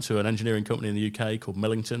 So we went to an engineering company in the UK called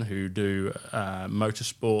Millington, who do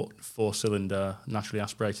motorsport 4-cylinder naturally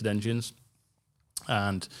aspirated engines.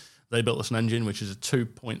 And they built us an engine, which is a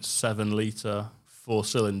 2.7 litre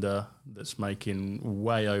 4-cylinder that's making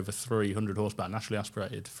way over 300 horsepower, naturally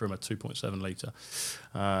aspirated from a 2.7 litre.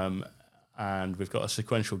 And we've got a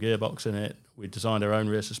sequential gearbox in it. We designed our own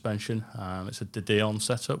rear suspension. It's a De Dion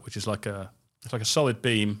setup, which is like a solid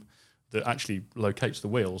beam that actually locates the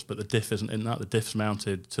wheels, but the diff isn't in that. The diff's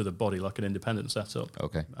mounted to the body like an independent setup.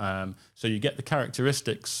 Okay. So you get the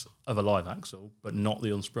characteristics of a live axle, but not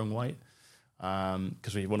the unsprung weight.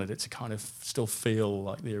 Because we wanted it to kind of still feel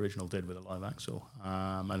like the original did with a live axle.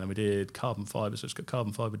 And then we did carbon fibre, so it's got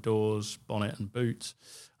carbon fibre doors, bonnet and boot.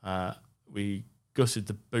 We gutted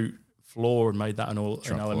the boot floor and made that in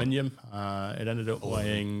aluminium. It ended up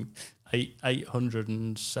weighing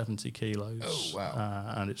 870 kilos. Oh,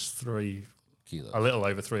 wow. And it's kilos. A little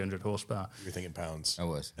over 300 horsepower. You're thinking pounds. I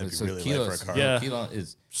was. That'd be So really kilos, light for a car. Yeah. Kilo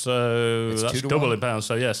is So It's that's 2 to double 1? in pounds.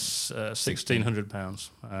 So yes, 1,600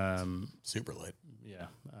 pounds. Super light. Yeah,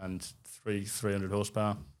 and 300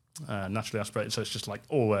 horsepower, naturally aspirated. So it's just like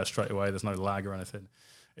all there straight away. There's no lag or anything.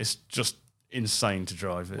 It's just insane to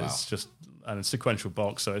drive. It's just and a sequential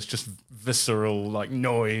box, so it's just visceral like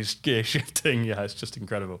noise, gear shifting. Yeah, it's just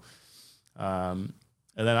incredible.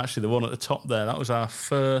 And then actually the one at the top there, that was our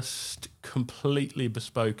first completely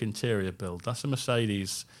bespoke interior build. That's a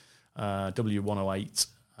Mercedes W108,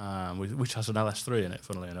 which has an LS3 in it,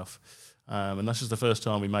 funnily enough. And this is the first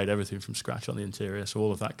time we made everything from scratch on the interior. So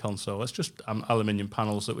all of that console, that's just aluminium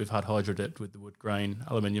panels that we've had hydro-dipped with the wood grain,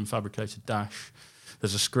 aluminium fabricated dash.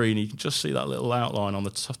 There's a screen. You can just see that little outline on the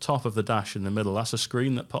top of the dash in the middle. That's a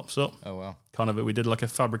screen that pops up. Oh, wow. Kind of, we did like a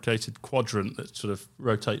fabricated quadrant that sort of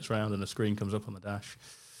rotates around and the screen comes up on the dash.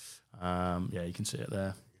 Yeah, you can see it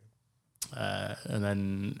there. And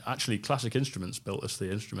then actually Classic Instruments built us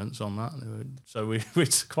the instruments on that. So we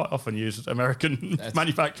quite often use American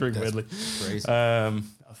manufacturing, weirdly. Crazy. I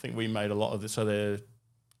think we made a lot of this. So the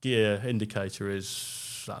gear indicator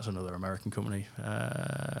that's another American company.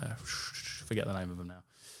 Forget the name of them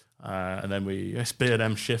And then it's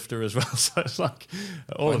B&M shifter as well, so it's like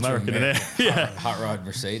all American in it. Yeah, hot rod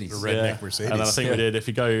Mercedes, redneck Mercedes. And then I think we did, if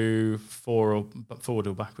you go forward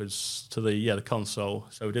or backwards to the console.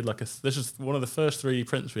 So we did this is one of the first 3D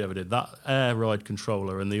prints we ever did. That air ride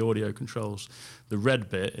controller and the audio controls. The red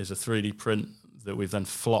bit is a 3D print that we've then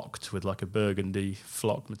flocked with like a burgundy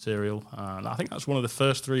flock material, and I think that's one of the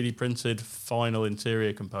first 3D printed final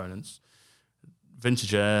interior components.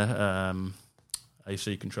 Vintage air.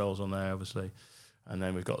 AC controls on there, obviously, and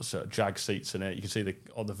then we've got sort of Jag seats in it. You can see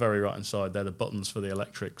on the very right hand side there, the buttons for the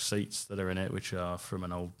electric seats that are in it, which are from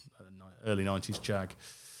an old early 90s Jag.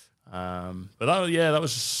 But that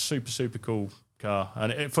was a super cool car.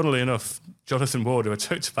 And funnily enough, Jonathan Ward, who I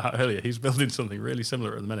talked about earlier, he's building something really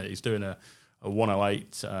similar at the minute. He's doing a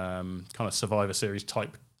 108 kind of Survivor Series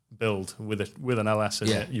type build with an LS in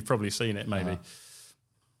it. You've probably seen it, maybe.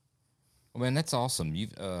 Well, man, that's awesome.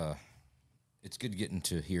 It's good getting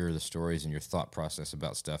to hear the stories and your thought process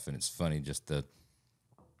about stuff, and it's funny just the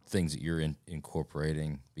things that you're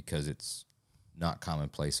incorporating, because it's not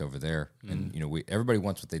commonplace over there. And everybody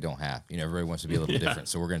wants what they don't have. Everybody wants to be a little different.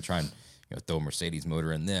 So we're going to try and throw a Mercedes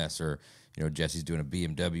motor in this, or Jesse's doing a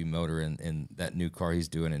BMW motor in that new car he's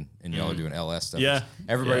doing, and y'all are doing LS stuff. Yeah,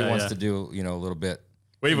 everybody wants to do a little bit.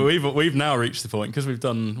 We've now reached the point, because we've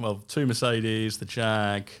done 2 Mercedes, the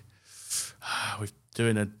Jag. We've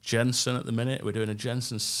doing a Jensen at the minute. We're doing a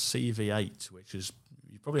Jensen CV8, which is,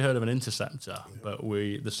 you've probably heard of an Interceptor, but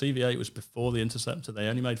the CV8 was before the Interceptor. They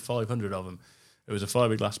only made 500 of them. It was a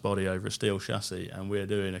fiberglass body over a steel chassis, and we're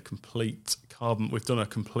doing we've done a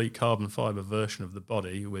complete carbon fiber version of the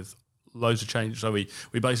body with loads of changes. So we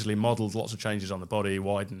basically modelled lots of changes on the body,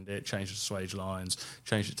 widened it, changed the swage lines,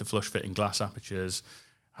 changed it to flush fitting glass apertures,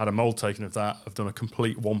 had a mould taken of that. I've done a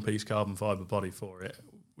complete one-piece carbon fiber body for it.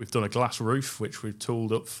 We've done a glass roof, which we've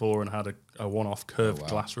tooled up for, and had a one-off curved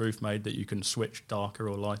glass roof made that you can switch darker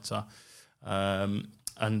or lighter.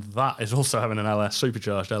 And that is also having an LS,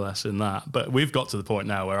 supercharged LS in that. But we've got to the point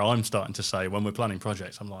now where I'm starting to say, when we're planning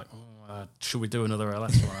projects, I'm like, should we do another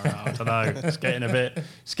LS one? I don't know. It's getting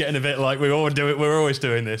a bit like we're always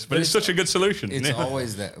doing this. But it's such a good solution. It's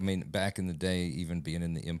always that. I mean, back in the day, even being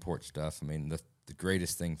in the import stuff, I mean, the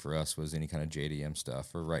greatest thing for us was any kind of JDM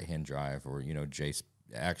stuff, or right-hand drive, or,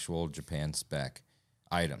 actual Japan spec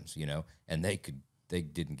items, and they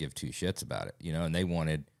didn't give 2 shits about it, and they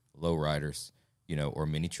wanted lowriders, or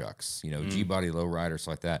mini trucks, G-body lowriders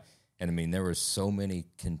like that. And I mean, there was so many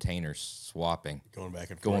containers swapping, going back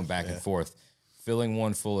and forth, filling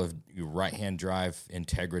one full of right-hand drive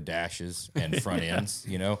Integra dashes and front ends,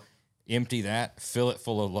 empty that, fill it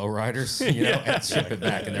full of lowriders, and ship it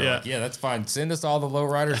back. And they're like, that's fine. Send us all the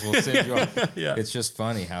lowriders. We'll send you all. It's just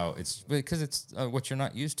funny how because it's what you're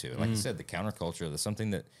not used to. Like you said, the counterculture,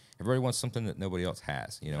 something that everybody wants, something that nobody else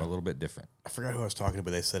has, a little bit different. I forgot who I was talking to,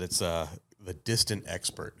 but they said it's the distant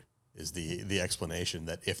expert is the explanation,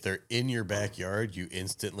 that if they're in your backyard, you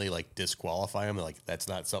instantly disqualify them. Like, that's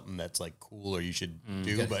not something that's cool or you should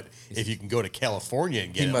do. But if you can go to California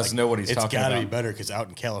and get he must know what he's talking about. It's got to be better, because out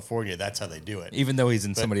in California, that's how they do it. Even though he's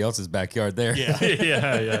in somebody else's backyard there. Yeah.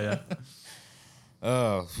 yeah.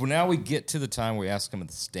 Well, now we get to the time we ask them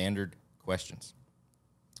the standard questions.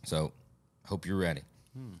 So, hope you're ready.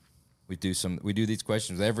 We do these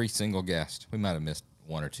questions with every single guest. We might have missed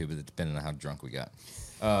 1 or 2, but depending on how drunk we got.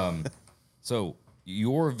 So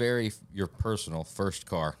your personal first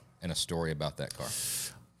car, and a story about that car.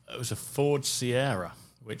 It was a Ford Sierra,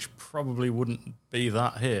 which probably wouldn't be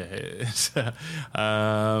that here.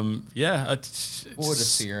 What would a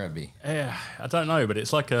Sierra be? Yeah, I don't know, but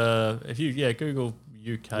it's like if you Google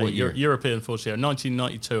UK European Ford Sierra,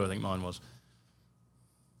 1992, I think mine was.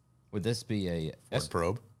 Would this be a Ford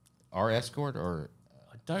Probe? R Escort, or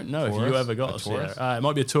I don't know if you ever got a Sierra. It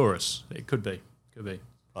might be a Taurus. It could be.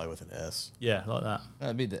 Probably with an S. Yeah, like that.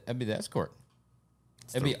 That'd be the Escort.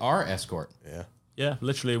 It'd be our Escort. Yeah. Yeah,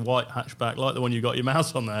 literally a white hatchback, like the one you got your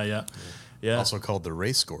mouse on there. Yeah. Also called the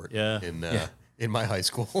Race Court. Yeah. In my high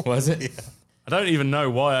school. Was it? Yeah. I don't even know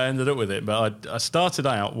why I ended up with it, but I started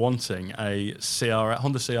out wanting a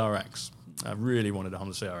Honda CRX. I really wanted a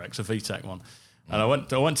Honda CRX, a VTEC one. And I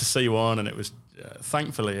went to see one, and it was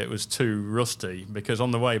thankfully it was too rusty, because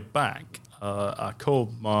on the way back I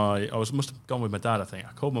must have gone with my dad, I think.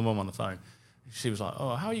 I called my mum on the phone. She was like,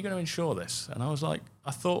 "Oh, how are you going to insure this?" And I was like,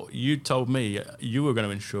 "I thought you told me you were going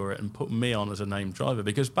to insure it and put me on as a named driver."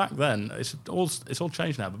 Because back then, it's all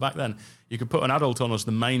changed now, but back then you could put an adult on as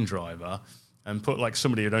the main driver, and put like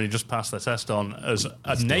somebody who'd only just passed their test on as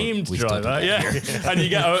a named we still do driver. Yeah, and you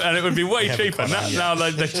get, and it would be way cheaper. Now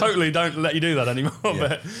they totally don't let you do that anymore.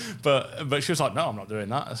 Yeah. But she was like, no, I'm not doing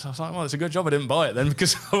that. So I was like, well, it's a good job I didn't buy it then,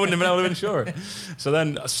 because I wouldn't have been able to insure it. So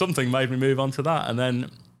then something made me move on to that, and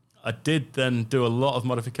then I did then do a lot of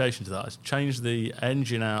modification to that. I changed the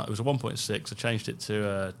engine out. It was a 1.6. I changed it to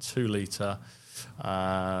a 2 litre.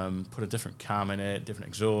 Put a different cam in it, different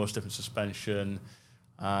exhaust, different suspension.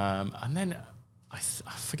 And then I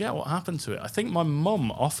forget what happened to it. I think my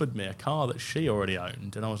mum offered me a car that she already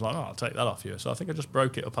owned, and I was like, oh, I'll take that off you. So I think I just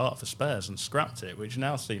broke it apart for spares and scrapped it, which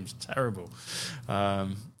now seems terrible.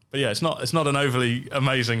 But yeah, it's not an overly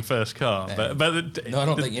amazing first car. But no, I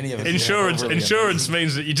don't think any of it. Insurance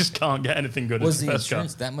means that you just can't get anything good. Was as the first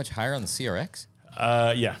insurance car. that much higher on the CRX?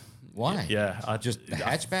 Yeah. Why? Yeah, just the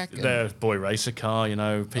hatchback. They're a boy racer car, you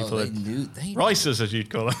know. People they racers, as you'd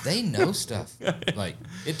call them. They know stuff. Like,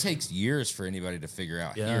 it takes years for anybody to figure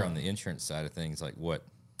out here on the insurance side of things. Like what?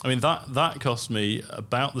 I mean, that cost me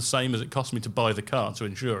about the same as it cost me to buy the car to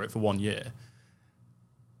insure it for 1 year.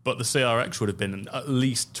 But the CRX would have been at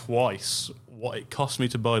least twice what it cost me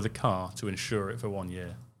to buy the car to insure it for 1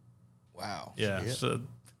 year. Wow. Yeah. So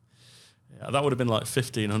that would have been like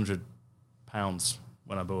 £1,500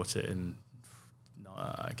 when I bought it in,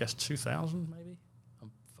 I guess 2000 maybe.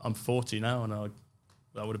 I'm 40 now, and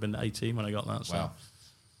that would have been 18 when I got that. So. Wow.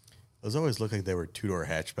 Those always look like they were 2-door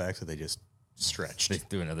hatchbacks that they just stretched. They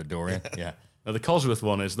threw another door in. Yeah. Now, the Cosworth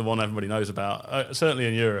one is the one everybody knows about, certainly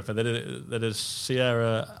in Europe. And they did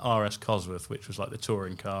Sierra RS Cosworth, which was like the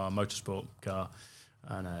touring car, motorsport car,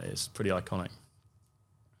 and it's pretty iconic.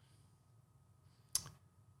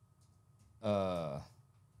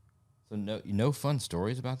 So no fun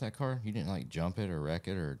stories about that car? You didn't like jump it or wreck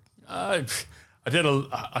it or? I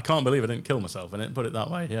can't believe I didn't kill myself in it. Put it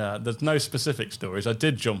that way. Yeah, there's no specific stories. I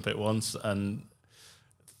did jump it once and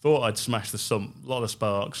thought I'd smash the sump. A lot of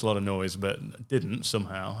sparks, a lot of noise, but didn't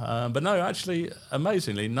somehow. But no, actually,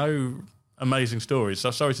 amazingly, no amazing stories.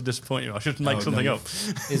 So sorry to disappoint you. I should make something up.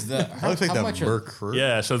 Is that how much Merc?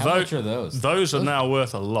 Yeah. So how much are those? Those are now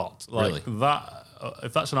worth a lot. Like really? that.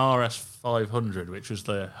 If that's an RS 500, which was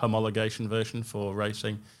the homologation version for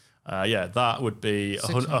racing, that would be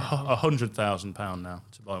 £100,000 now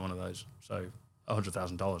to buy one of those. So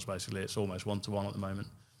 $100,000 basically. It's almost 1-to-1 at the moment.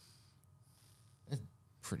 That's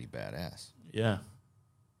pretty badass. Yeah.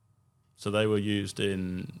 So they were used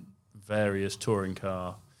in various touring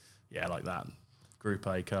car, like that, Group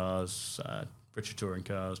A cars, British touring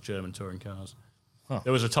cars, German touring cars. Huh.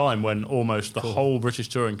 There was a time when almost the whole British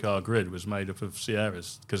touring car grid was made up of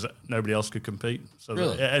Sierras because nobody else could compete. So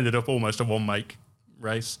really? It ended up almost a one-make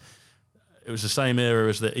race. It was the same era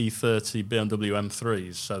as the E30 BMW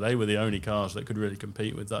M3s, so they were the only cars that could really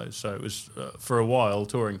compete with those. So it was, for a while,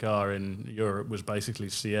 touring car in Europe was basically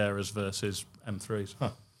Sierras versus M3s.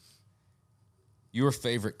 Huh. Your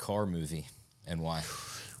favorite car movie and why?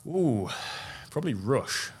 Ooh, probably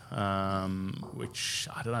Rush, which,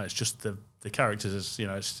 I don't know, it's just the characters,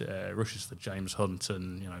 Rush is the James Hunt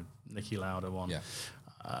and, Niki Lauda one. Yeah.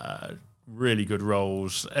 Really good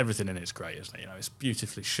roles. Everything in it's great, isn't it? It's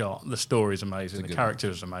beautifully shot. The story's amazing. The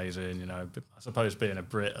character's amazing. I suppose being a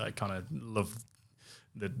Brit, I kind of love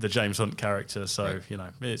the James Hunt character. So,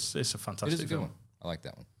 right. It's a fantastic It is a good film. one. I like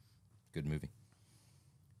that one. Good movie.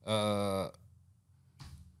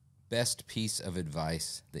 Best piece of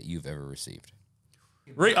advice that you've ever received?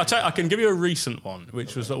 I can give you a recent one,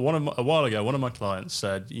 which was a while ago. One of my clients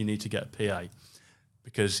said you need to get a PA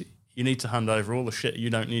because you need to hand over all the shit you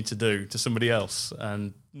don't need to do to somebody else.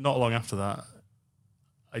 And not long after that,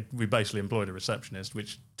 we basically employed a receptionist,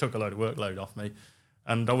 which took a load of workload off me.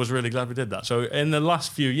 And I was really glad we did that. So in the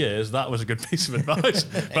last few years, that was a good piece of advice.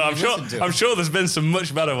 But I'm sure there's been some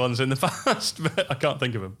much better ones in the past, but I can't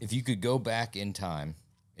think of them. If you could go back in time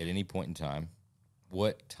at any point in time,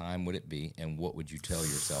 what time would it be, and what would you tell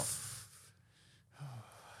yourself?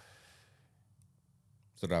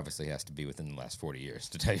 So it obviously has to be within the last 40 years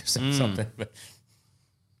to tell yourself something. But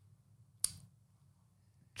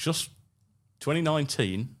just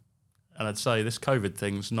 2019, and I'd say this COVID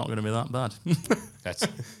thing's not going to be that bad.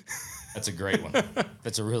 That's a great one.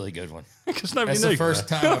 That's a really good one. Because nobody That's knew. the first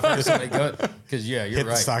time I've heard somebody go. Because you're hit right.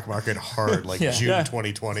 the stock market hard June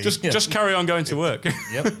 2020. Just carry on going to work.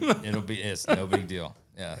 Yep, it's no big deal.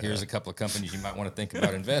 Yeah, here's a couple of companies you might want to think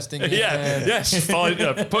about investing in. Yes.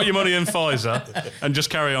 Put your money in Pfizer and just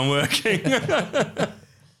carry on working. I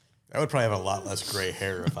would probably have a lot less gray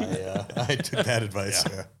hair if I took that advice.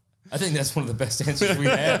 Yeah. I think that's one of the best answers we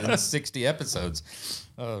had in the 60 episodes.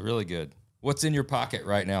 Oh, really good. What's in your pocket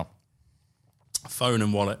right now? Phone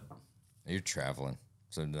and wallet. You're traveling,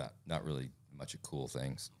 so not really much of cool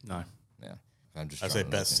things. No. Yeah. I'm just. I'd say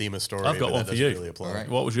best SEMA story. I've got but one that for doesn't you. Really apply. All right.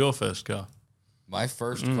 What was your first car? My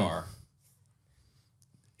first car.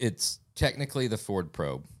 It's technically the Ford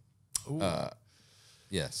Probe.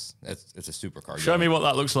 Yes, it's a supercar. Show me what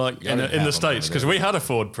that looks like in the States, because we had a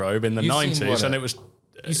Ford Probe in the 90s, and it was.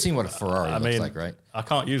 You've seen what a Ferrari looks like, right? I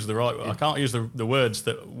can't use I can't use the words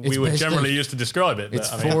that we would generally use to describe it.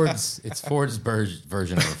 It's Ford's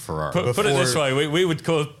version of a Ferrari. Put it this way: we would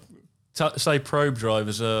say probe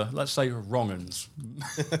drivers are, let's say, wrong-uns.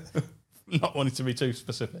 Not wanting to be too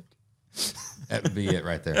specific. That would be it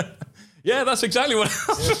right there. Yeah, that's exactly what it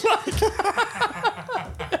was like.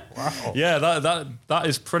 Wow. Yeah, that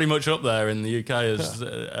is pretty much up there in the UK as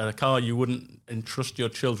a car you wouldn't entrust your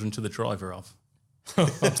children to the driver of. Put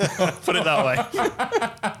it that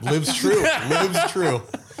way. Lives true. Lives true.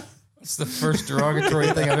 It's the first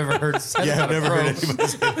derogatory thing I've ever heard said. Yeah, I've never heard anybody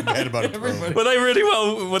say bad about a Probe.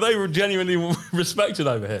 Were they genuinely respected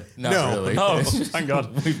over here? Not really. Oh, thank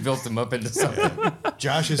God. We built them up into something.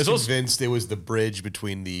 Josh is convinced it was the bridge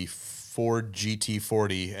between the Ford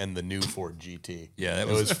GT40 and the new Ford GT. Yeah, it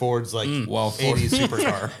was Ford's 80s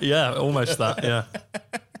supercar. Yeah, almost that, yeah.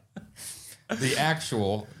 The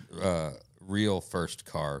actual real first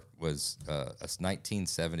car was a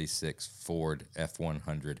 1976 Ford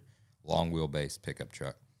F100 long wheelbase pickup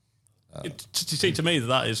truck. To me,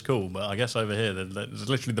 that is cool, but I guess over here, it's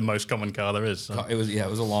literally the most common car there is. So. It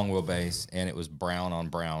was a long wheelbase, and it was brown on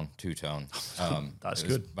brown, two-tone. That's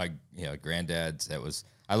good. My granddad's.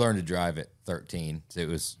 I learned to drive at 13. So it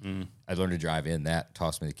was. I learned to drive in that.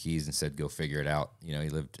 Tossed me the keys and said, "Go figure it out." He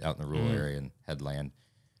lived out in the rural area and had land.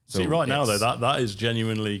 So see, right now though, that is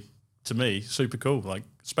genuinely, to me, super cool. Like,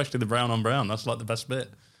 especially the brown on brown. That's like the best bit.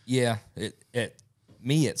 Yeah,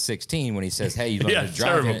 me at 16 when he says, "Hey, you learn to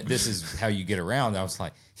drive it. This is how you get around." I was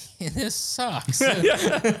like, "This sucks."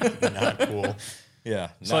 Not cool.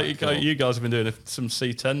 Yeah, it's like cool. You guys have been doing some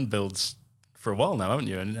C10 builds for a while now, haven't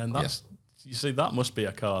you? And that's you see, that must be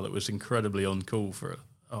a car that was incredibly uncool for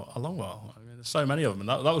a long while. I mean, there's so many of them,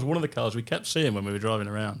 and that was one of the cars we kept seeing when we were driving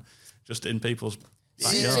around, just in people's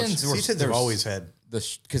backyards. C10s have always had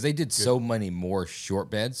because they did so many more short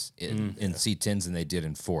beds in C10s than they did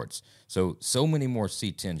in Fords. So many more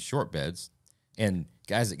C10 short beds, and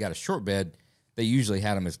guys that got a short bed, they usually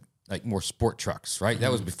had them as like more sport trucks, right?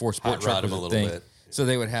 That was before sport truck was a thing. Bit. So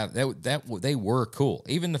they would have that they were cool.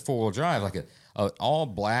 Even the 4-wheel drive, like a all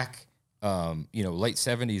black, late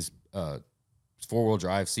 70s 4-wheel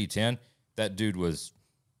drive C10. That dude was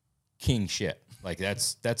king shit. Like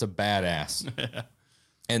that's a badass.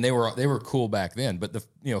 And they were cool back then. But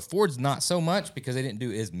the Fords not so much because they didn't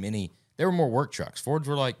do as many. They were more work trucks. Fords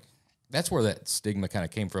were like, that's where that stigma kind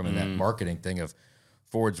of came from in that marketing thing of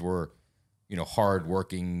Fords were, hard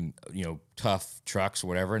working, tough trucks,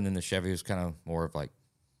 whatever. And then the Chevy was kind of more of like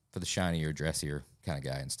for the shinier, dressier kind of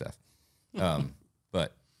guy and stuff.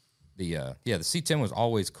 But the C10 was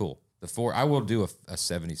always cool. The Ford, I will do a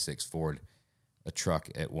 76 Ford, a truck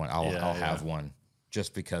at one. I'll have one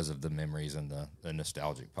just because of the memories and the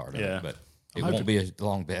nostalgic part of it. But it won't be a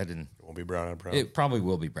long bed, and it won't be brown on brown. It probably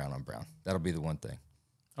will be brown on brown. That'll be the one thing.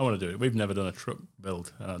 I want to do it. We've never done a truck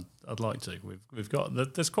build. I'd like to. We've got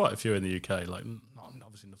there's quite a few in the UK. Like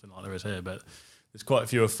obviously nothing like there is here, but there's quite a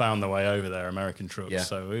few have found their way over there. American trucks. Yeah.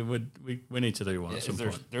 So we need to do one at some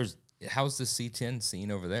point. How's the C10 scene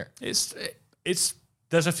over there? It's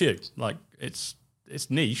there's a few. Like it's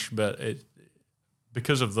niche, but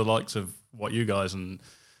because of the likes of what you guys and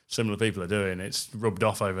similar people are doing, it's rubbed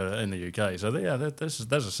off over in the UK. So there's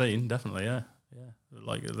a scene definitely. Yeah.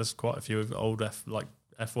 Like there's quite a few old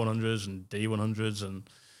F100s and D100s and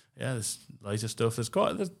there's later stuff.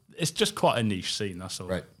 It's just quite a niche scene. That's all.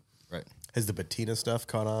 Right. Has the patina stuff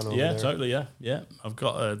caught on over there? Yeah, totally. Yeah. I've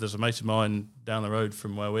got there's a mate of mine down the road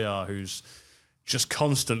from where we are who's just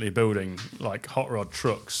constantly building like hot rod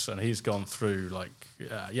trucks, and he's gone through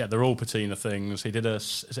they're all patina things. He did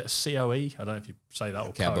is it a COE? I don't know if you say that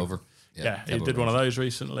or cab over. Yeah, he did one of those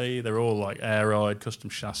recently. They're all like air ride, custom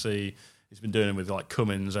chassis. He's been doing them with like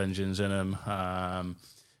Cummins engines in them.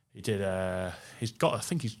 He did. I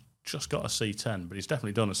think he's just got a C10, but he's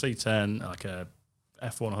definitely done a C10, like a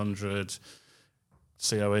F100,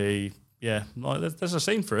 COE. Yeah, like there's a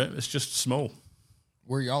scene for it. It's just small.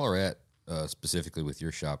 Where y'all are at specifically with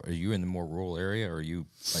your shop, are you in the more rural area, or are you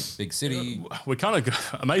like big city? We're kind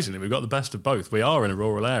of amazingly, we've got the best of both. We are in a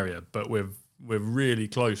rural area, but we're really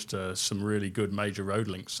close to some really good major road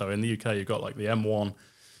links. So in the UK, you've got like the M1.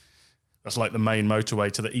 That's like the main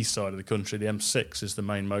motorway to the east side of the country. The M6 is the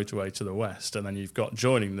main motorway to the west. And then you've got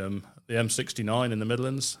joining them, the M69 in the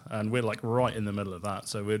Midlands. And we're like right in the middle of that.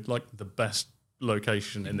 So we're like the best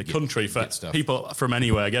location in the country for stuff. people from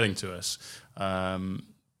anywhere getting to us.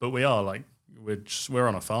 But we are like, we're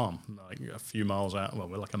on a farm, like a few miles out. Well,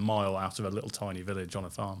 we're like a mile out of a little tiny village on a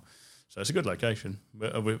farm. So it's a good location.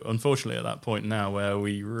 We're unfortunately at that point now where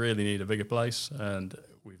we really need a bigger place, and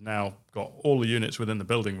we've now got all the units within the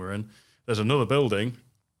building we're in. There's another building,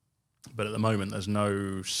 but at the moment there's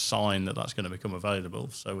no sign that that's going to become available.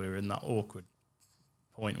 So we're in that awkward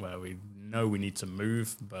point where we know we need to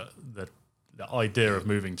move, but the idea of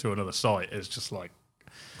moving to another site is just like,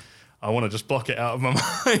 I want to just block it out of my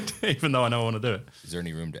mind, even though I know I want to do it. Is there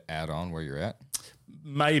any room to add on where you're at?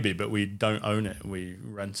 Maybe, but we don't own it. We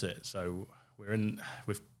rent it. So we're in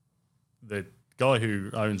with the guy who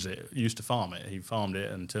owns it used to farm it. He farmed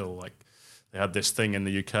it until like they had this thing in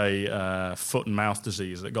the UK, foot and mouth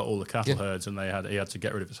disease, that got all the cattle herds, and he had to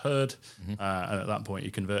get rid of his herd. And at that point, he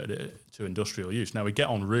converted it to industrial use. Now we get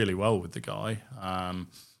on really well with the guy, and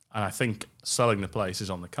I think selling the place is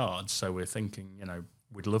on the cards. So we're thinking,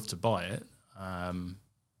 we'd love to buy it.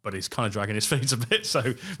 But he's kind of dragging his feet a bit, so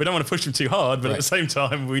we don't want to push him too hard. But at the same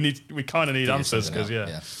time, we kind of need answers because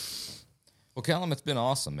Well, Callum, it's been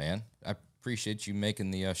awesome, man. I appreciate you making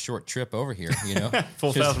the short trip over here.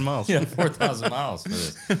 4,000 miles. Yeah, 4,000 miles for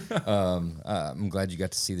this. I'm glad you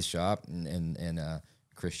got to see the shop and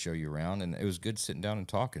Chris show you around, and it was good sitting down and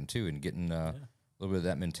talking too, and getting a little bit of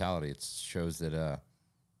that mentality. It shows that at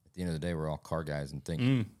the end of the day, we're all car guys and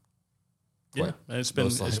think. Yeah, it's been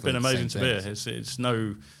amazing to be here. It's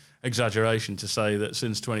no exaggeration to say that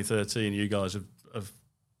since 2013, you guys have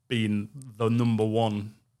been the number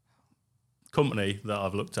one company that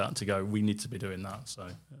I've looked at to go, we need to be doing that. So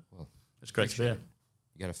it's great to be here.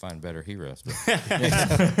 You got to find better heroes. Now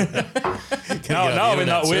I'm in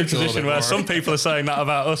that weird position where some people are saying that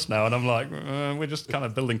about us now, and I'm like, we're just kind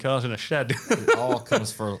of building cars in a shed. It all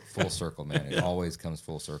comes full circle, man. It always comes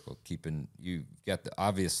full circle. You got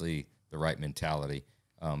obviously the right mentality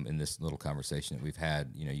in this little conversation that we've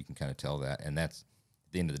had. You can kind of tell that, and that's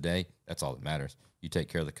at the end of the day, that's all that matters. You take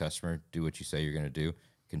care of the customer, do what you say you're going to do,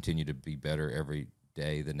 continue to be better every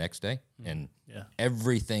day the next day, and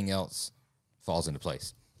everything else falls into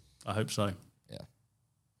place. I hope so. Yeah.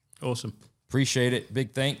 Awesome. Appreciate it.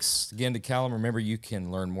 Big thanks again to Callum. Remember, you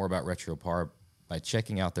can learn more about Retropower by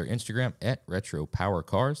checking out their Instagram at Retropower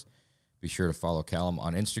Cars. Be sure to follow Callum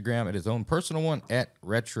on Instagram at his own personal one at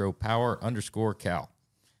Retropower_Cal.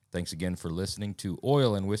 Thanks again for listening to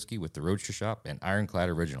Oil and Whiskey with the Roadster Shop and Ironclad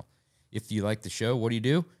Original. If you like the show, what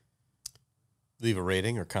do? Leave a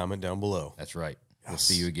rating or comment down below. That's right. We'll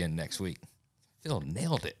see you again next week. Phil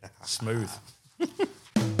nailed it. Smooth.